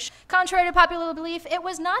church. Contrary to popular belief, it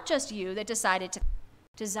was not just you that decided to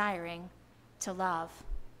desiring to love.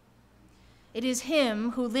 It is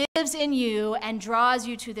him who lives in you and draws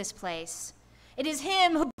you to this place. It is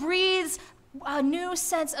him who breathes a new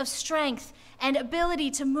sense of strength and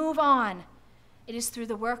ability to move on. It is through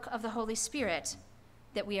the work of the Holy Spirit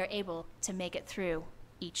that we are able to make it through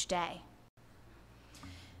each day.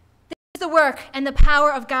 This is the work and the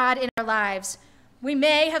power of God in our lives. We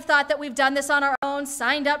may have thought that we've done this on our own,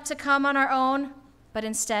 signed up to come on our own, but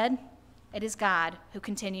instead, it is God who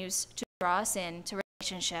continues to draw us into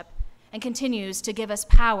relationship and continues to give us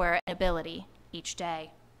power and ability each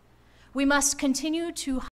day. We must continue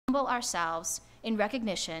to humble ourselves in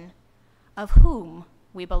recognition of whom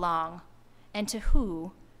we belong and to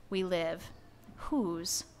who we live,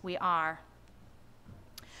 whose we are.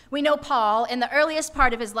 We know Paul, in the earliest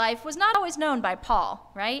part of his life, was not always known by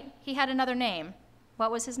Paul, right? He had another name.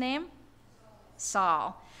 What was his name?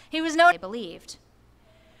 Saul. He was known, they believed.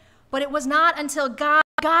 But it was not until God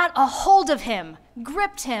got a hold of him,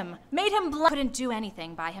 gripped him, made him blind, couldn't do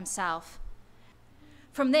anything by himself.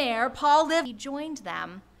 From there, Paul lived, he joined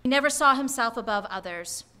them. He never saw himself above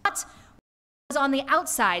others. Not what was on the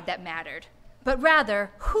outside that mattered, but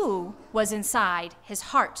rather who was inside his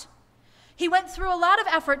heart. He went through a lot of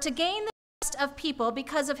effort to gain the trust of people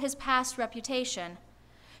because of his past reputation.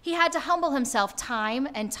 He had to humble himself time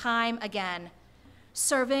and time again,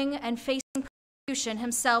 serving and facing persecution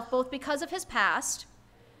himself both because of his past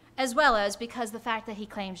as well as because the fact that he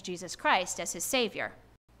claims Jesus Christ as his Savior.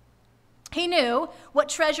 He knew what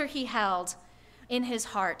treasure he held in his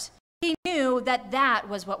heart. He knew that that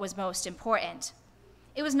was what was most important.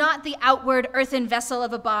 It was not the outward earthen vessel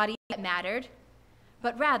of a body that mattered,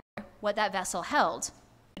 but rather what that vessel held.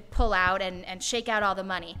 Pull out and shake out all the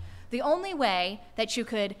money. The only way that you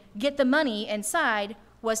could get the money inside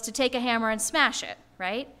was to take a hammer and smash it,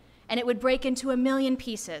 right? And it would break into 1,000,000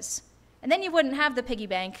 pieces. And then you wouldn't have the piggy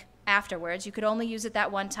bank afterwards. You could only use it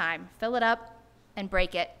that one time. Fill it up and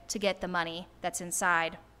break it to get the money that's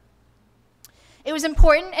inside. It was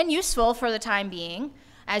important and useful for the time being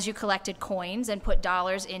as you collected coins and put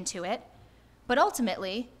dollars into it. But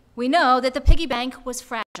ultimately, we know that the piggy bank was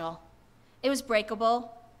fragile. It was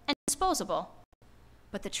breakable and disposable.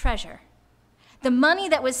 But the treasure, the money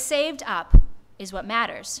that was saved up, is what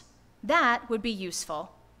matters. That would be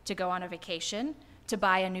useful to go on a vacation, to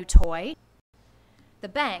buy a new toy. The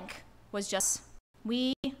bank was just,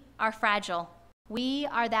 we are fragile. We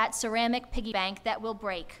are that ceramic piggy bank that will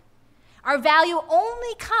break. Our value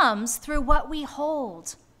only comes through what we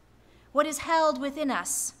hold, what is held within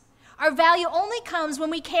us. Our value only comes when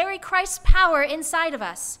we carry Christ's power inside of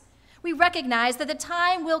us. We recognize that the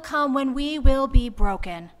time will come when we will be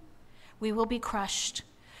broken. We will be crushed,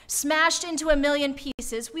 smashed into a million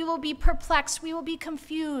pieces. We will be perplexed. We will be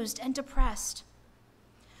confused and depressed.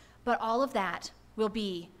 But all of that will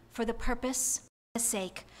be for the purpose, the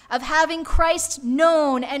sake of having Christ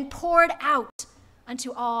known and poured out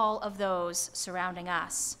unto all of those surrounding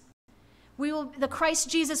us. The Christ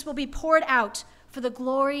Jesus will be poured out for the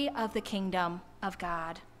glory of the kingdom of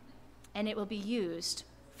God, and it will be used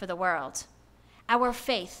for the world. Our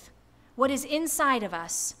faith, what is inside of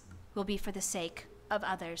us, will be for the sake of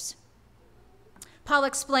others. Paul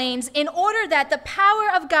explains, in order that the power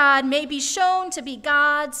of God may be shown to be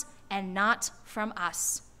God's and not from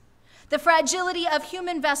us. The fragility of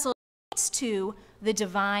human vessels points to the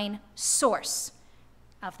divine source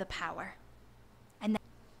of the power. And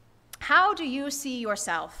how do you see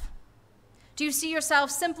yourself? Do you see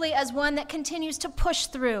yourself simply as one that continues to push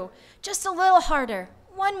through just a little harder,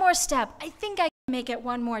 one more step? I think I can make it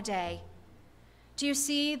one more day. Do you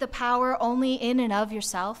see the power only in and of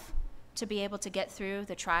yourself to be able to get through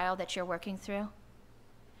the trial that you're working through?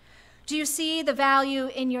 Do you see the value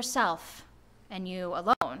in yourself and you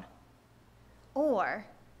alone? Or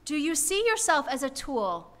do you see yourself as a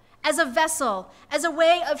tool, as a vessel, as a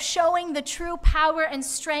way of showing the true power and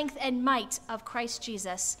strength and might of Christ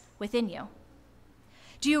Jesus within you?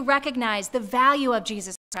 Do you recognize the value of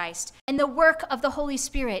Jesus Christ and the work of the Holy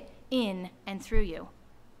Spirit in and through you?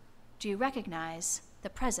 Do you recognize the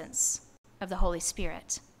presence of the Holy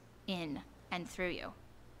Spirit in and through you?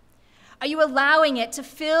 Are you allowing it to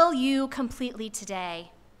fill you completely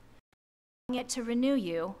today? Allowing it to renew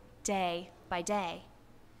you day by day?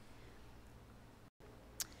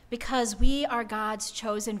 Because we are God's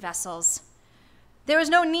chosen vessels, there is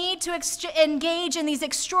no need to engage in these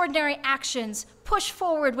extraordinary actions, push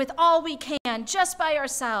forward with all we can just by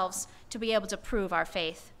ourselves to be able to prove our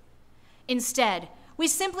faith. Instead, we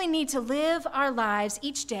simply need to live our lives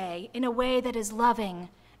each day in a way that is loving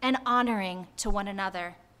and honoring to one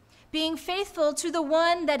another, being faithful to the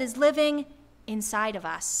one that is living inside of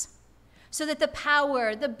us, so that the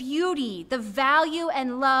power, the beauty, the value,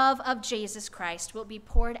 and love of Jesus Christ will be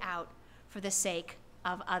poured out for the sake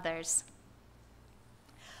of others.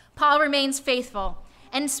 Paul remains faithful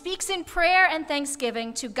and speaks in prayer and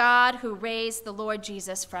thanksgiving to God who raised the Lord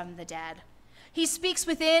Jesus from the dead. He speaks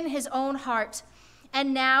within his own heart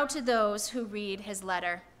and now to those who read his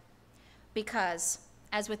letter. Because,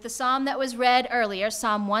 as with the psalm that was read earlier,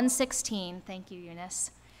 Psalm 116, thank you,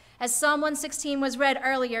 Eunice. As Psalm 116 was read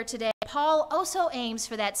earlier today, Paul also aims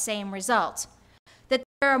for that same result, that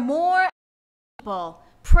there are more people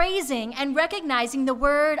praising and recognizing the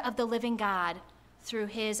word of the living God through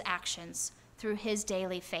his actions, through his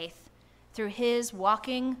daily faith, through his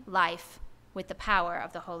walking life with the power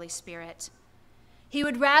of the Holy Spirit. He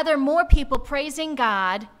would rather more people praising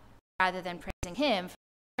God rather than praising him for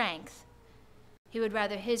strength. He would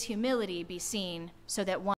rather his humility be seen so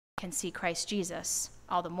that one can see Christ Jesus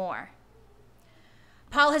all the more.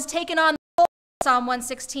 Paul has taken on the whole Psalm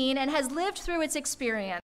 116 and has lived through its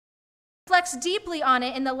experience. He reflects deeply on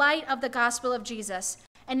it in the light of the gospel of Jesus,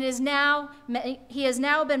 and he has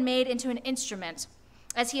now been made into an instrument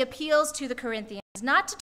as he appeals to the Corinthians, not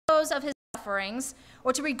to dispose of his sufferings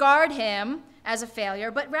or to regard him as a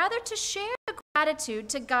failure, but rather to share the gratitude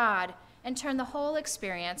to God and turn the whole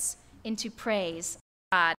experience into praise of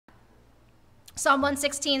God. Psalm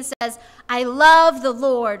 116 says, I love the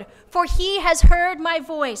Lord, for he has heard my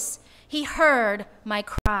voice. He heard my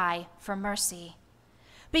cry for mercy.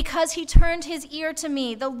 Because he turned his ear to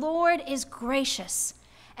me, the Lord is gracious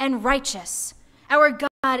and righteous. Our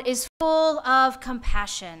God is full of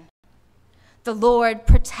compassion. The Lord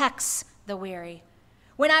protects the weary.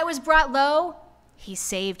 When I was brought low, he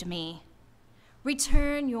saved me.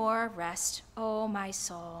 Return your rest, O my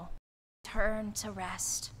soul. Turn to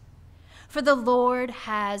rest. For the Lord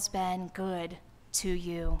has been good to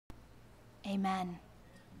you. Amen.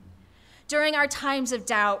 during our times of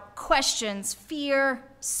doubt, questions, fear,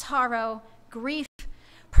 sorrow, grief,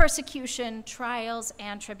 persecution, trials,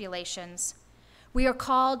 and tribulations. We are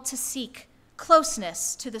called to seek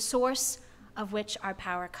closeness to the source of which our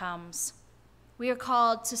power comes. We are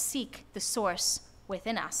called to seek the source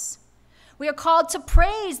within us. We are called to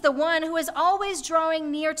praise the one who is always drawing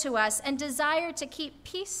near to us and desire to keep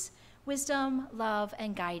peace, wisdom, love,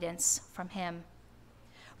 and guidance from him.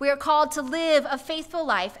 We are called to live a faithful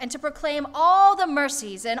life and to proclaim all the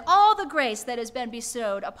mercies and all the grace that has been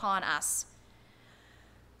bestowed upon us.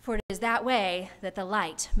 For it is that way that the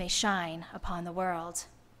light may shine upon the world.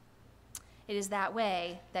 It is that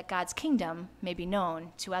way that God's kingdom may be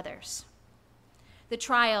known to others. The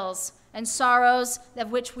trials and sorrows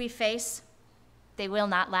of which we face, they will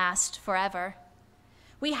not last forever.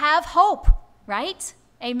 We have hope, right?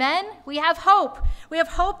 Amen? We have hope. We have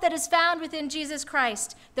hope that is found within Jesus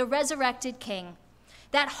Christ, the resurrected King.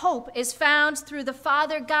 That hope is found through the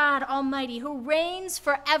Father God Almighty, who reigns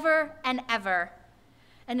forever and ever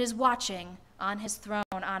and is watching on his throne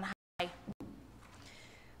on high.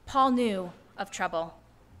 Paul knew of trouble.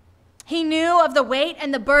 He knew of the weight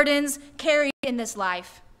and the burdens carried in this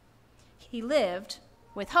life. He lived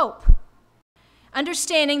with hope,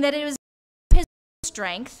 understanding that it was his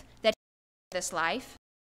strength that he lived this life,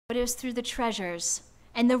 but it was through the treasures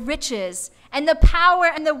and the riches and the power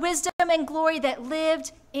and the wisdom and glory that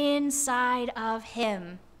lived inside of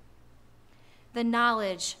him. The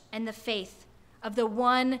knowledge and the faith of the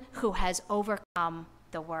one who has overcome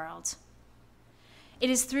the world. It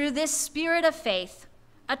is through this spirit of faith,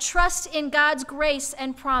 a trust in God's grace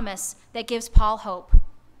and promise, that gives Paul hope,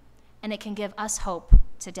 and it can give us hope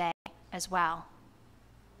today as well.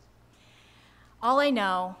 All I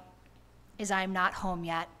know is I am not home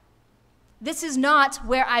yet. This is not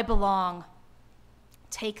where I belong.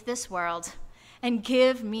 Take this world and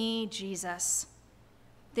give me Jesus.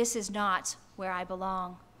 This is not where I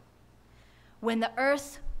belong. When the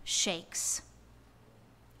earth shakes,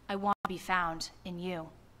 I want to be found in you.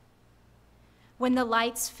 When the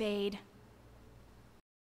lights fade,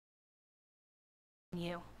 in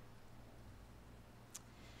you.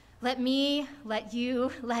 Let me, let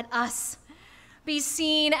you, let us be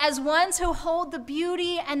seen as ones who hold the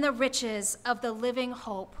beauty and the riches of the living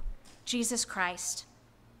hope, Jesus Christ,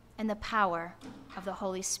 and the power of the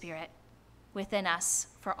Holy Spirit within us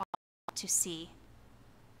for all to see.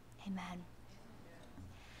 Amen.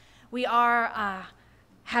 We are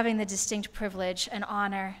having the distinct privilege and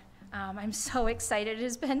honor. I'm so excited. It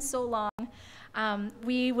has been so long.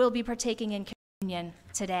 We will be partaking in communion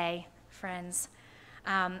today, friends.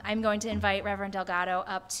 I'm going to invite Reverend Delgado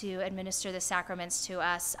up to administer the sacraments to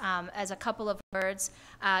us. As a couple of words,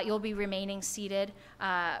 you'll be remaining seated.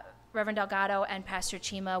 Reverend Delgado and Pastor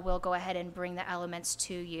Chima will go ahead and bring the elements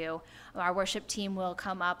to you. Our worship team will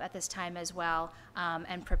come up at this time as well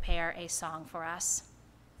and prepare a song for us.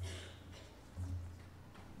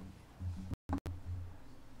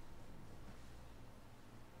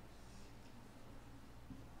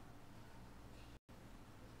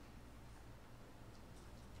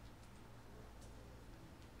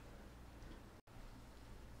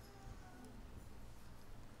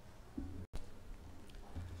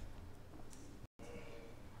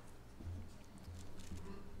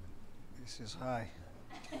 This is high.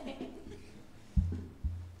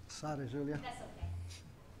 Sorry, Julia. That's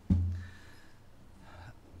okay.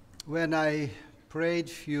 When I prayed a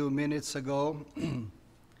few minutes ago,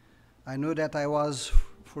 I knew that I was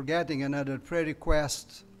forgetting another prayer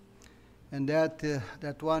request, and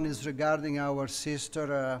that one is regarding our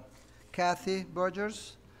sister Kathy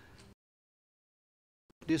Burgers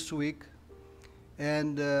this week,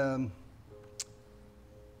 and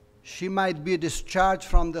she might be discharged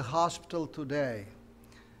from the hospital today.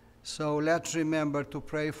 So let's remember to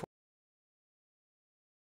pray for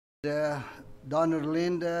her. Donna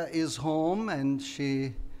Linda is home, and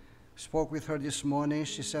she spoke with her this morning.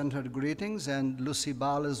 She sent her greetings, and Lucy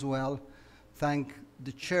Ball as well. Thank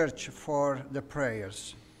the church for the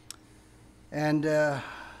prayers. And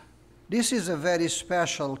this is a very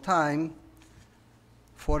special time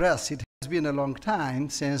for us. It has been a long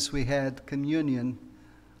time since we had communion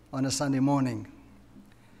on a Sunday morning.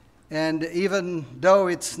 And even though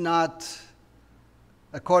it's not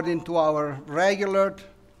according to our regular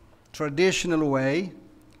traditional way,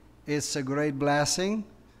 it's a great blessing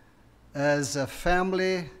as a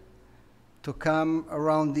family to come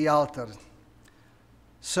around the altar.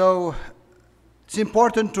 So it's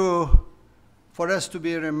important for us to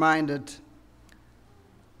be reminded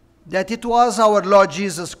that it was our Lord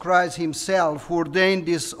Jesus Christ himself who ordained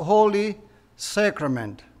this holy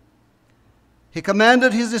sacrament. He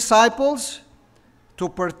commanded his disciples to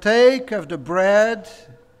partake of the bread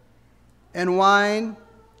and wine,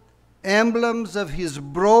 emblems of his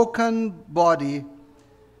broken body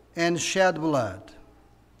and shed blood.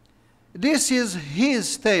 This is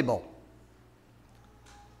his table.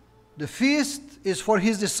 The feast is for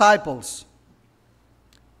his disciples.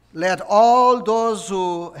 Let all those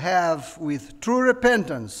who have with true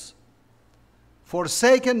repentance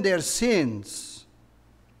forsaken their sins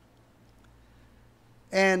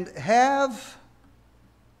and have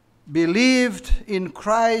believed in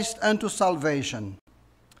Christ unto salvation,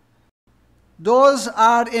 those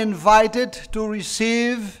are invited to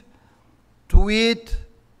receive, to eat,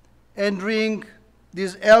 and drink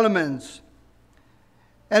these elements.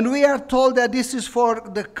 And we are told that this is for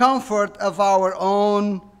the comfort of our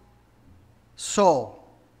own soul.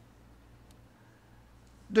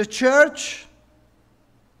 The church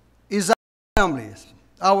is our family,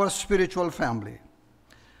 our spiritual family.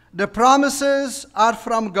 The promises are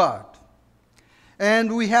from God.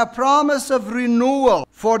 And we have promise of renewal,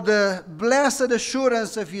 for the blessed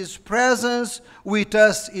assurance of his presence with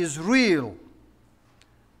us is real.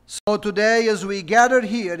 So today, as we gather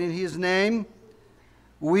here in his name,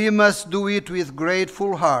 we must do it with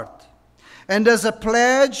grateful heart, and as a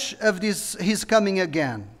pledge of his coming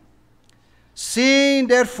again. Seeing,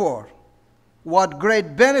 therefore, what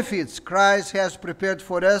great benefits Christ has prepared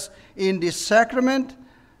for us in this sacrament,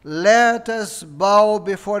 let us bow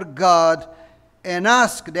before God and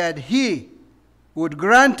ask that he would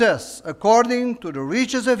grant us, according to the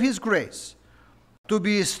riches of his grace, to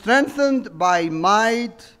be strengthened by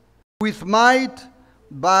might, with might,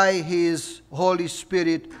 by his Holy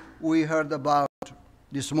Spirit we heard about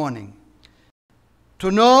this morning,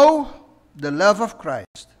 to know the love of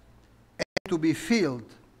Christ and to be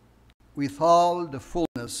filled with all the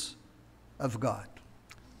fullness of God.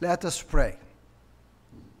 Let us pray.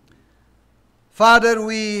 Father,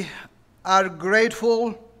 we are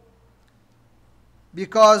grateful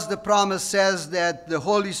because the promise says that the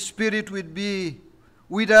Holy Spirit would be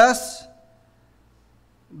with us,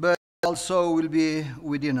 but also will be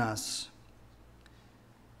within us.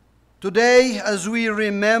 Today, as we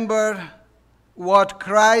remember what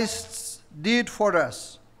Christ did for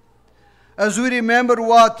us, as we remember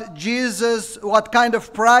what kind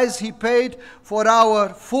of price he paid for our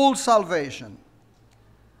full salvation,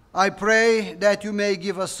 I pray that you may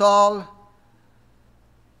give us all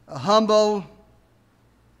a humble,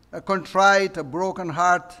 a contrite, a broken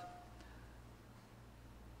heart,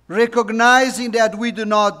 recognizing that we do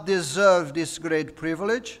not deserve this great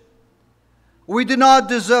privilege. We do not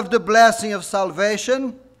deserve the blessing of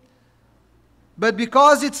salvation, but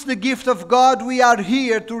because it's the gift of God, we are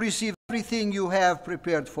here to receive everything you have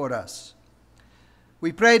prepared for us.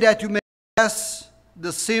 We pray that you may bless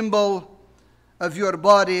the symbol of your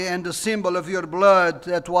body and the symbol of your blood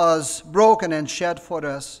that was broken and shed for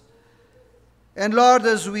us. And Lord,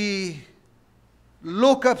 as we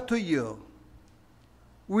look up to you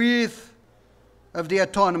with of the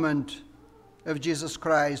atonement of Jesus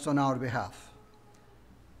Christ on our behalf,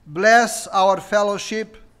 bless our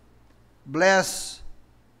fellowship, bless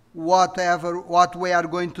what we are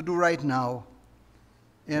going to do right now,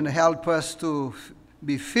 and help us to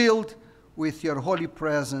be filled with your holy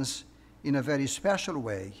presence in a very special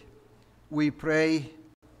way. We pray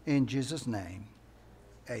in Jesus' name.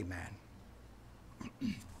 Amen.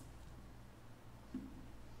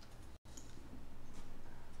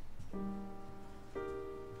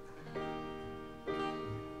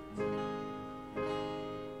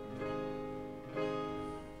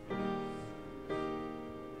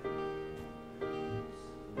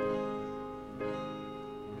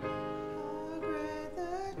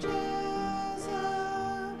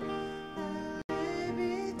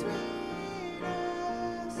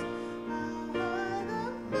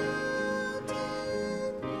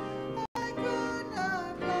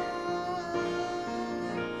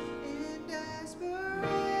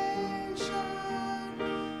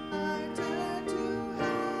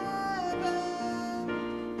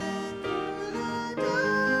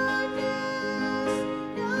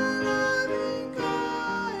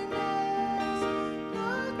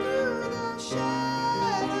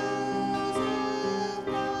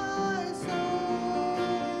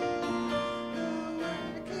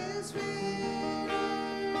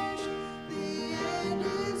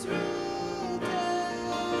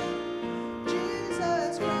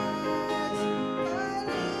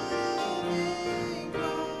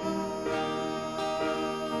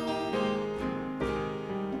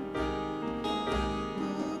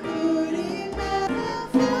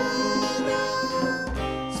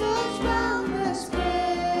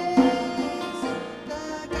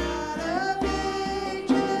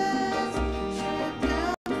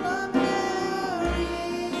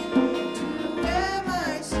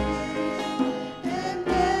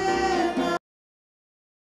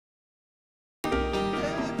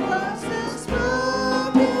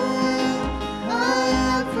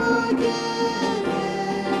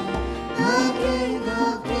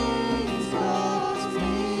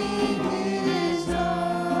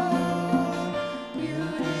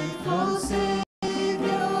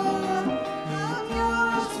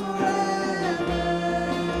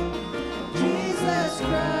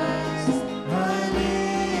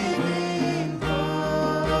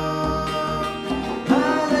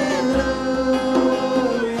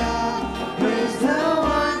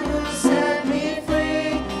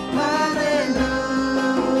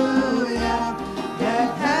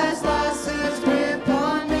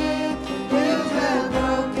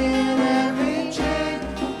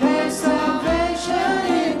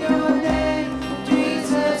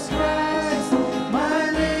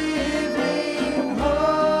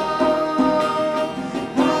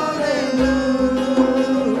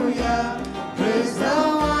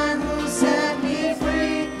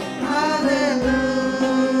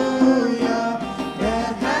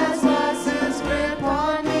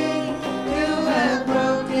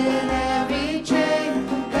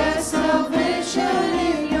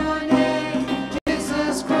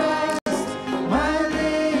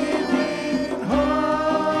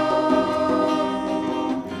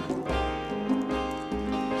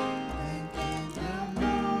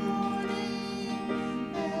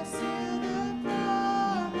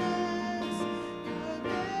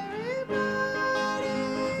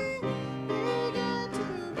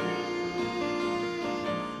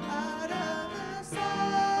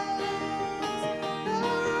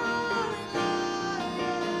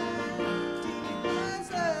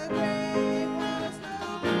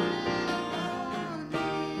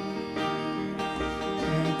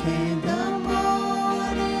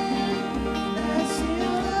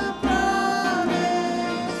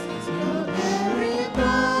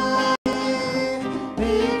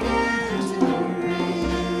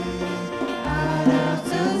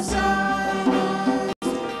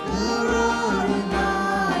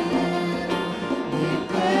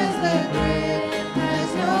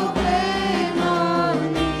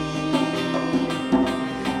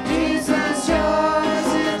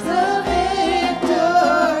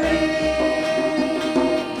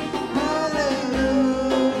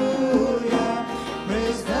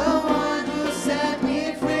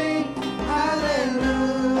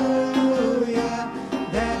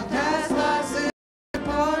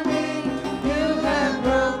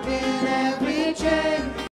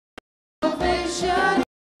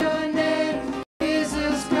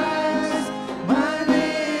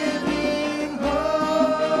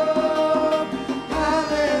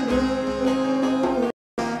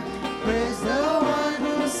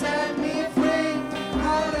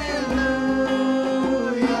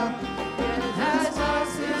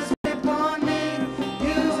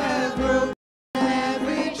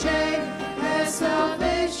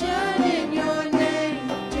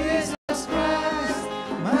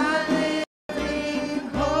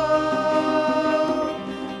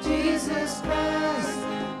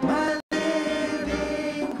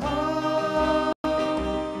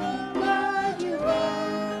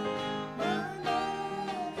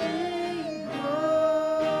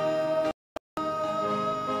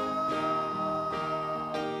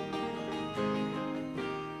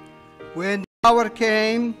 When the hour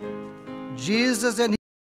came, Jesus and his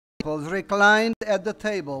disciples reclined at the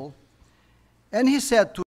table, and he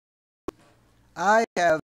said to them, I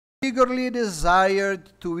have eagerly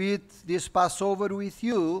desired to eat this Passover with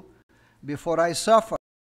you before I suffer.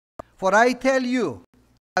 For I tell you,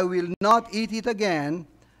 I will not eat it again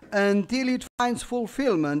until it finds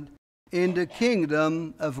fulfillment in the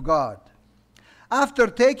kingdom of God. After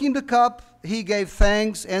taking the cup, he gave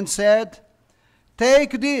thanks and said,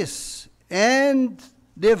 Take this and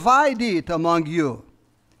divide it among you.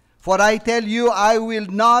 For I tell you, I will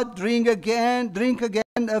not drink again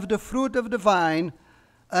of the fruit of the vine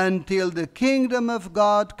until the kingdom of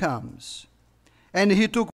God comes. And he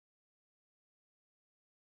took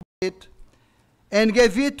it and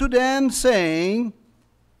gave it to them, saying,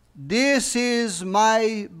 This is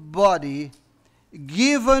my body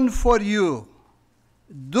given for you.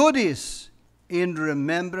 Do this in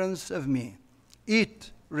remembrance of me.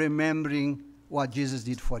 Eat, remembering what Jesus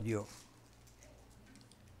did for you.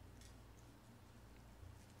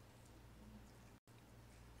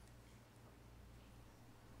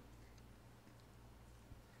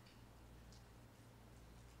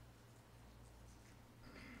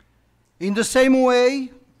 In the same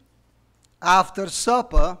way, after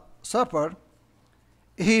supper,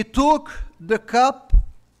 he took the cup,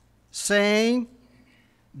 saying,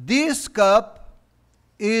 This cup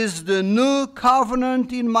is the new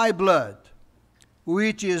covenant in my blood,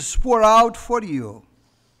 which is poured out for you.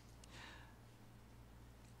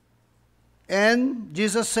 And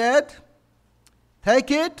Jesus said,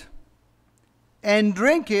 Take it and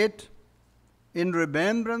drink it in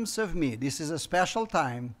remembrance of me. This is a special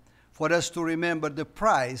time for us to remember the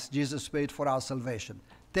price Jesus paid for our salvation.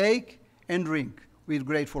 Take and drink with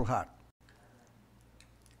grateful heart.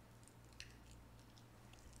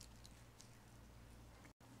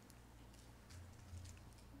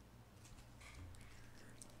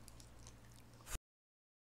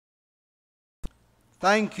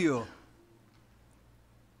 Thank you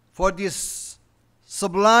for this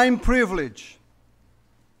sublime privilege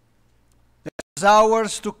that is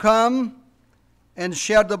ours to come and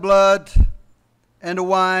share the blood and the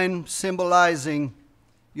wine, symbolizing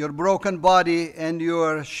your broken body and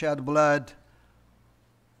your shed blood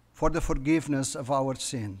for the forgiveness of our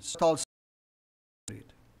sins.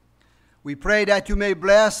 We pray that you may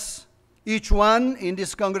bless each one in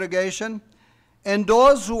this congregation and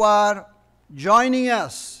those who are joining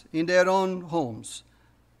us in their own homes.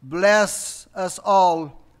 Bless us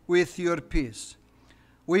all with your peace.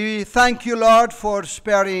 We thank you, Lord, for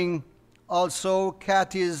sparing also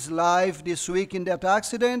Kathy's life this week in that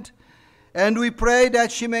accident. And we pray that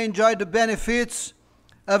she may enjoy the benefits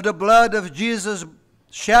of the blood of Jesus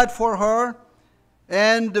shed for her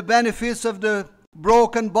and the benefits of the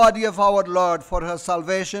broken body of our Lord for her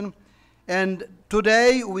salvation. And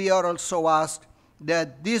today we are also asked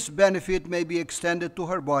that this benefit may be extended to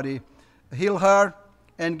her body. Heal her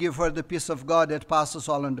and give her the peace of God that passes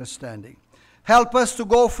all understanding. Help us to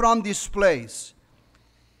go from this place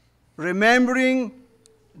remembering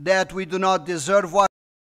that we do not deserve what,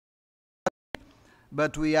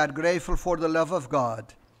 but we are grateful for the love of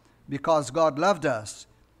God, because God loved us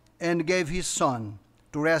and gave his Son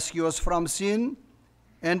to rescue us from sin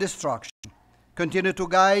and destruction. Continue to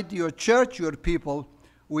guide your church, your people.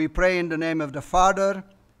 We pray in the name of the Father,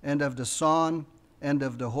 and of the Son, and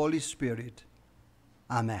of the Holy Spirit.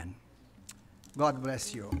 Amen. God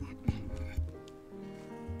bless you.